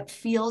that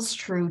feels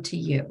true to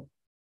you.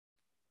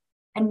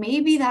 And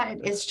maybe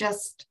that is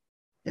just,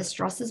 this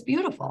dress is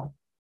beautiful.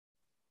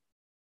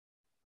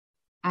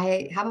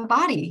 I have a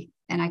body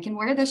and I can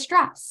wear this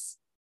dress.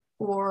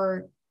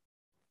 Or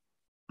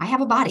I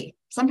have a body.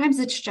 Sometimes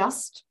it's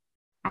just,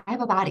 I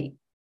have a body.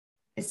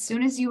 As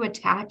soon as you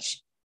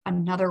attach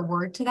another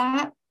word to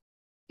that,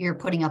 you're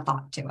putting a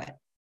thought to it.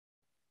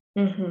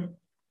 Mm-hmm.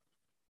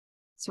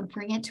 So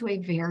bring it to a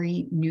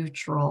very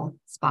neutral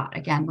spot.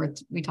 Again,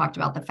 we talked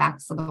about the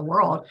facts of the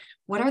world.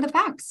 What are the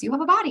facts? You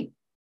have a body.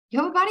 You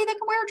have a body that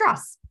can wear a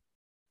dress.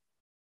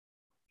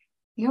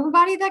 You have a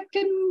body that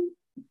can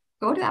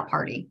go to that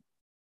party.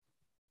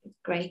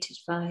 Great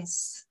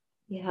advice.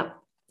 Yeah.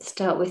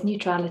 Start with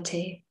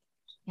neutrality.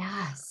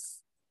 Yes.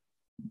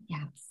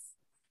 Yes.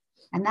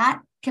 And that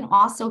can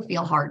also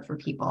feel hard for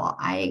people.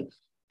 I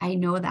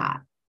know that.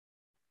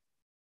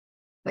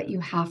 But you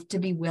have to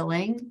be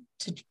willing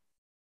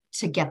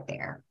to get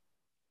there.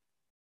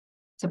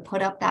 To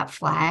put up that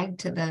flag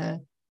to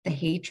the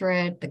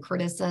hatred, the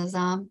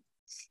criticism,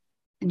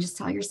 and just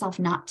tell yourself,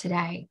 not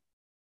today.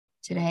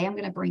 Today, I'm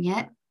going to bring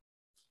it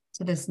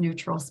to this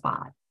neutral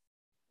spot.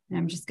 And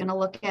I'm just going to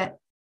look at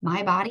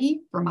my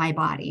body for my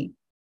body.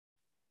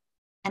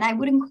 And I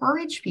would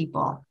encourage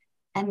people,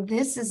 and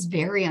this is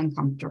very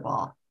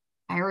uncomfortable.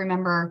 I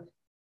remember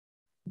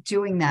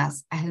doing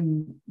this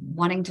and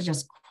wanting to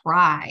just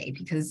cry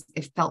because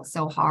it felt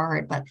so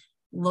hard, but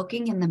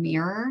looking in the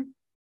mirror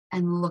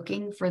and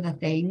looking for the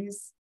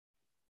things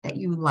that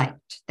you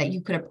liked, that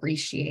you could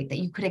appreciate, that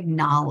you could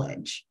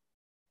acknowledge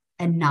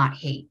and not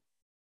hate.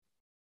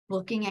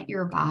 Looking at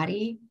your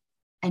body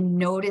and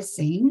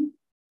noticing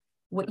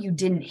what you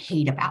didn't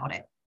hate about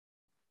it.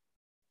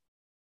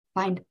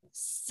 Find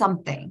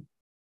something.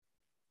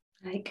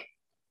 Like,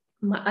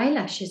 my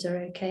eyelashes are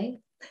okay.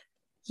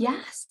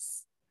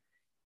 Yes.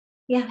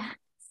 Yeah.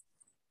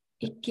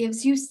 It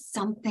gives you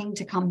something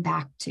to come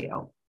back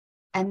to.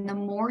 And the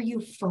more you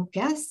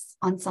focus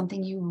on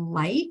something you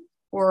like,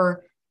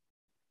 or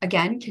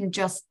again, can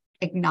just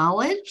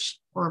acknowledge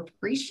or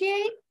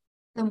appreciate,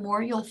 the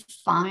more you'll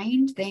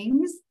find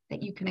things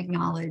that you can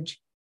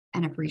acknowledge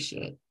and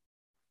appreciate.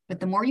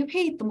 But the more you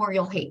hate, the more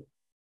you'll hate.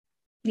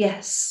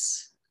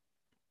 Yes.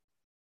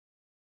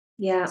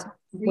 Yeah. So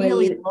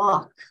really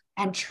look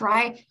and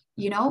try,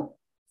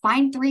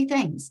 find 3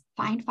 things,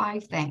 find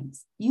 5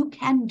 things. You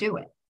can do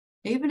it.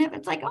 Even if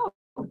it's like, oh,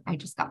 I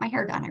just got my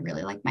hair done. I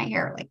really like my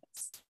hair like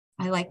this.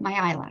 I like my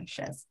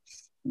eyelashes.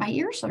 My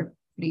ears are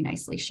pretty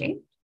nicely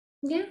shaped.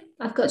 Yeah.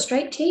 I've got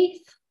straight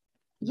teeth.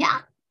 Yeah.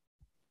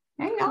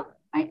 There you go.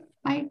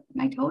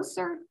 My toes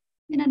are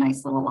in a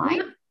nice little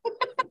line.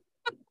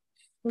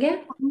 Yeah.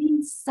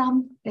 Find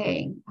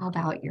something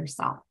about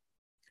yourself.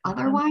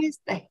 Otherwise,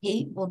 the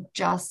hate will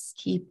just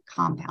keep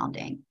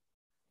compounding.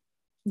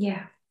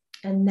 Yeah.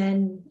 And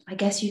then I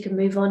guess you can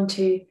move on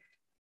to,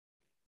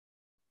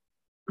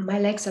 my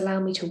legs allow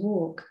me to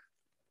walk.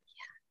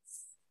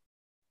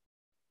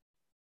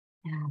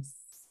 Yes.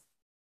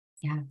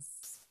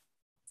 Yes.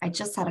 I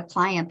just had a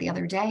client the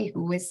other day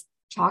who was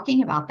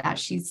talking about that.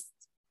 She's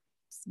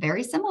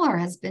very similar,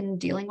 has been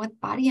dealing with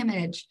body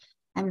image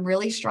and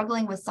really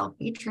struggling with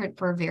self-hatred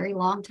for a very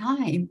long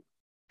time.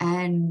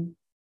 And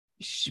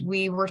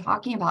we were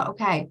talking about,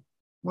 okay,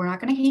 we're not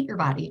going to hate your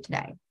body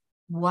today.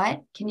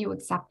 What can you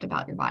accept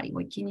about your body?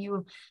 What can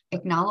you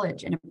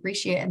acknowledge and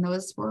appreciate? And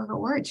those were her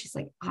words. She's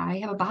like, I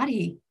have a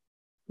body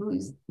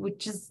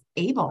which is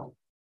able.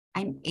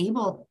 I'm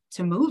able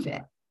to move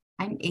it.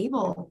 I'm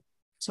able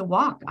to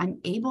walk. I'm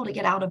able to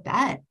get out of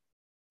bed.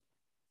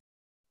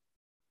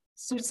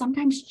 So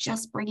sometimes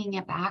just bringing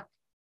it back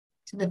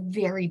to the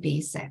very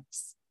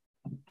basics.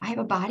 I have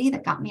a body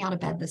that got me out of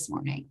bed this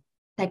morning,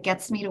 that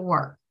gets me to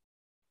work,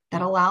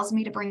 that allows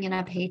me to bring in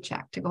a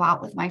paycheck to go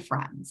out with my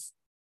friends,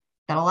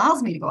 that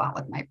allows me to go out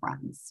with my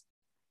friends.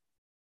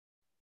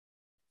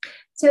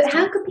 So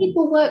how can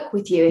people work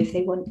with you if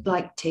they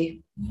like to?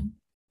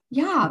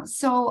 Yeah,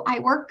 so I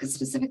work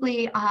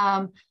specifically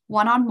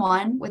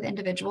one-on-one with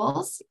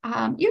individuals,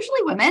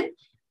 usually women.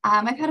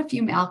 I've had a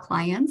few male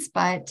clients,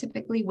 but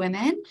typically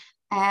women.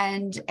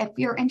 And if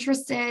you're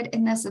interested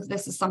in this, if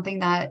this is something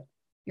that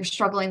you're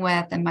struggling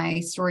with and my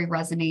story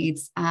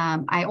resonates,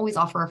 I always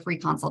offer a free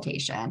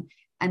consultation.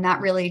 And that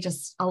really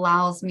just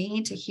allows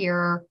me to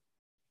hear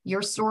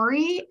your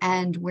story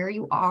and where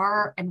you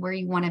are and where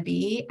you want to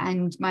be.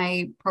 And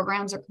my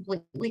programs are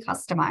completely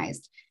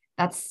customized.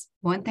 That's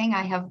one thing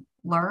I have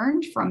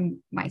learned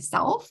from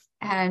myself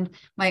and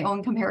my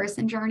own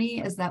comparison journey,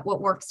 is that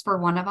what works for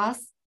one of us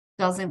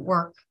doesn't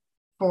work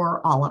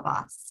for all of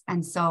us.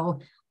 And so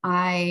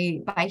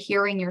by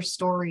hearing your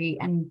story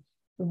and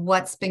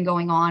what's been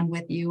going on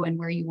with you and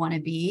where you want to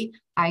be,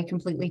 I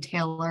completely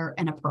tailor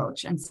an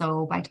approach. And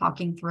so by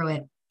talking through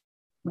it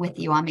with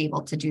you, I'm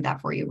able to do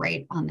that for you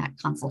right on that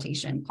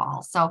consultation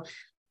call. So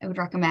I would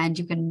recommend,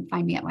 you can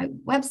find me at my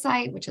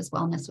website, which is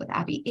Wellness with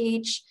Abbey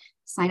H.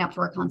 Sign up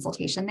for a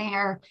consultation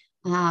there.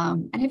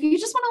 And if you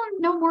just want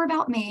to know more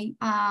about me,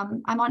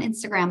 I'm on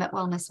Instagram at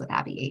Wellness with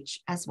Abbey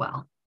H as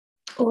well.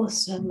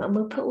 Awesome. And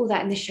we'll put all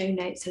that in the show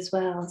notes as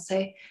well. So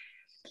thank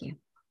you.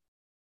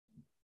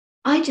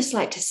 I just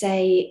like to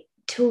say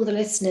to all the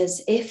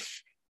listeners,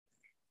 if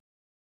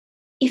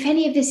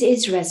any of this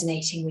is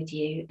resonating with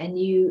you and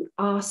you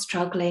are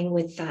struggling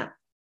with that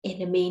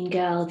inner mean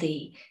girl,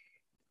 the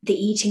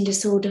eating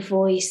disorder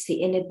voice,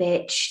 the inner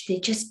bitch, the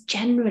just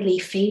generally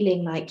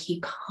feeling like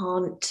you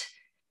can't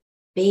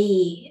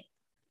be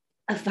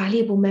a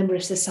valuable member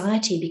of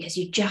society because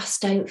you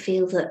just don't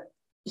feel that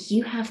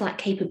you have that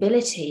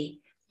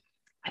capability.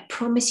 I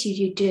promise you,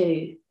 you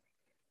do.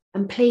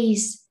 And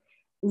please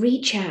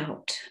reach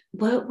out,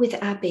 work with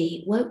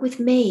Abbey, work with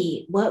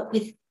me,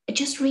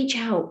 just reach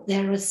out.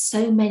 There are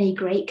so many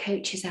great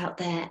coaches out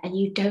there, and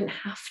you don't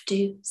have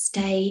to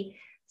stay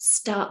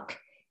stuck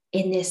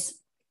in this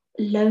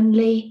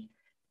lonely,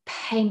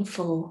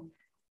 painful,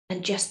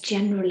 and just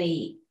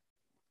generally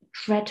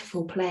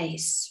dreadful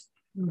place.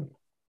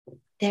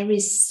 There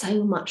is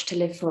so much to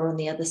live for on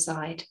the other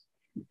side.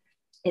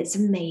 It's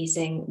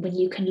amazing when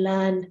you can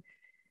learn,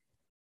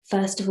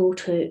 first of all,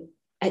 to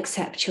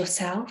accept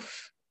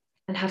yourself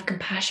and have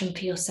compassion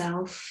for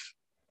yourself.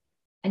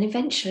 And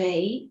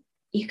eventually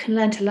you can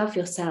learn to love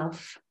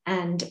yourself.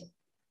 And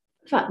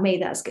fuck me,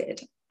 that's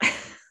good.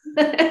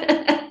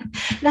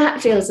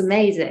 That feels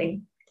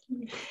amazing.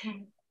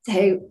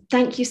 So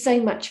thank you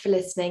so much for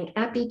listening.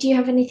 Abbey, do you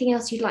have anything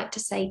else you'd like to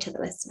say to the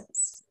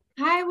listeners?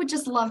 I would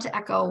just love to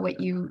echo what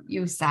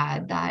you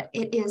said, that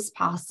it is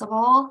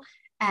possible,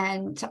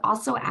 and to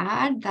also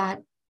add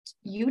that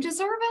you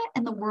deserve it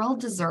and the world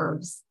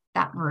deserves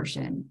that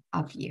version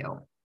of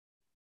you.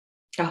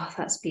 Oh,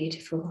 that's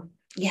beautiful.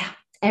 Yeah,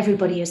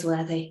 everybody is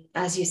worthy,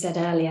 as you said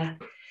earlier.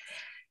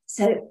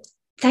 So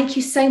thank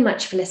you so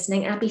much for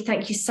listening. Abbey,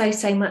 thank you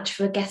so much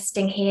for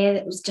guesting here.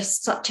 It was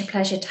just such a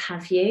pleasure to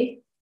have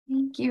you.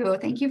 Thank you.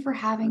 Thank you for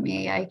having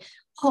me. I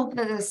hope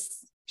that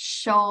this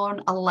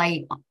shone a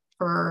light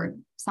for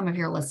some of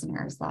your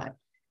listeners, that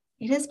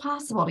it is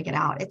possible to get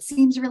out. It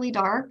seems really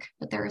dark,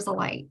 but there is a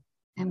light.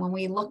 And when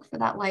we look for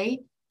that light,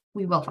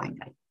 we will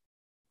find it.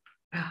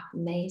 Oh,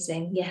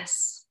 amazing.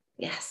 Yes,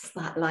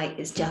 that light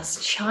is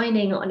just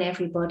shining on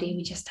everybody.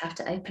 We just have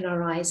to open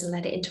our eyes and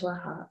let it into our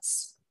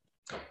hearts.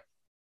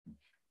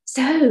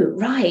 So,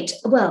 right.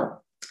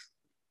 Well,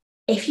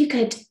 if you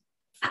could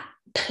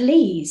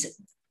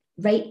please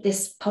rate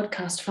this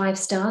podcast 5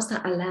 stars,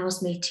 that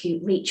allows me to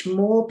reach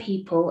more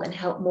people and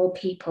help more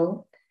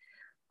people.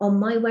 On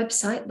my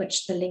website,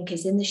 which the link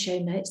is in the show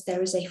notes,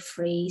 there is a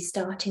free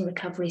starting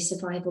recovery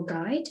survival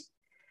guide,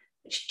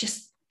 which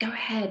just go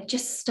ahead,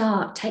 just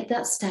start, take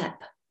that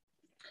step.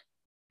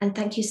 And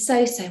thank you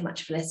so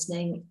much for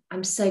listening.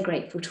 I'm so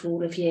grateful to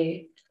all of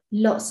you.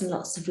 Lots and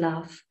lots of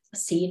love. I'll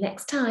see you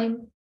next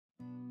time.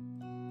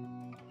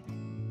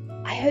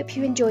 I hope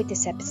you enjoyed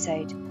this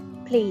episode.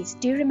 Please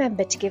do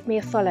remember to give me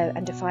a follow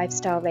and a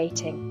 5-star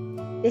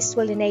rating. This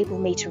will enable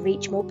me to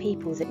reach more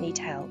people that need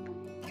help.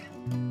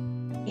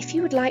 If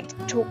you would like to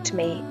talk to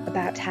me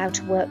about how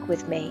to work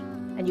with me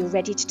and you're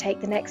ready to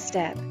take the next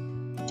step,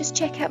 just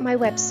check out my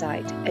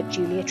website at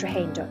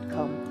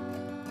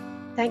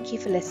juliatrahane.com. Thank you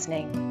for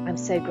listening. I'm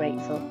so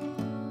grateful.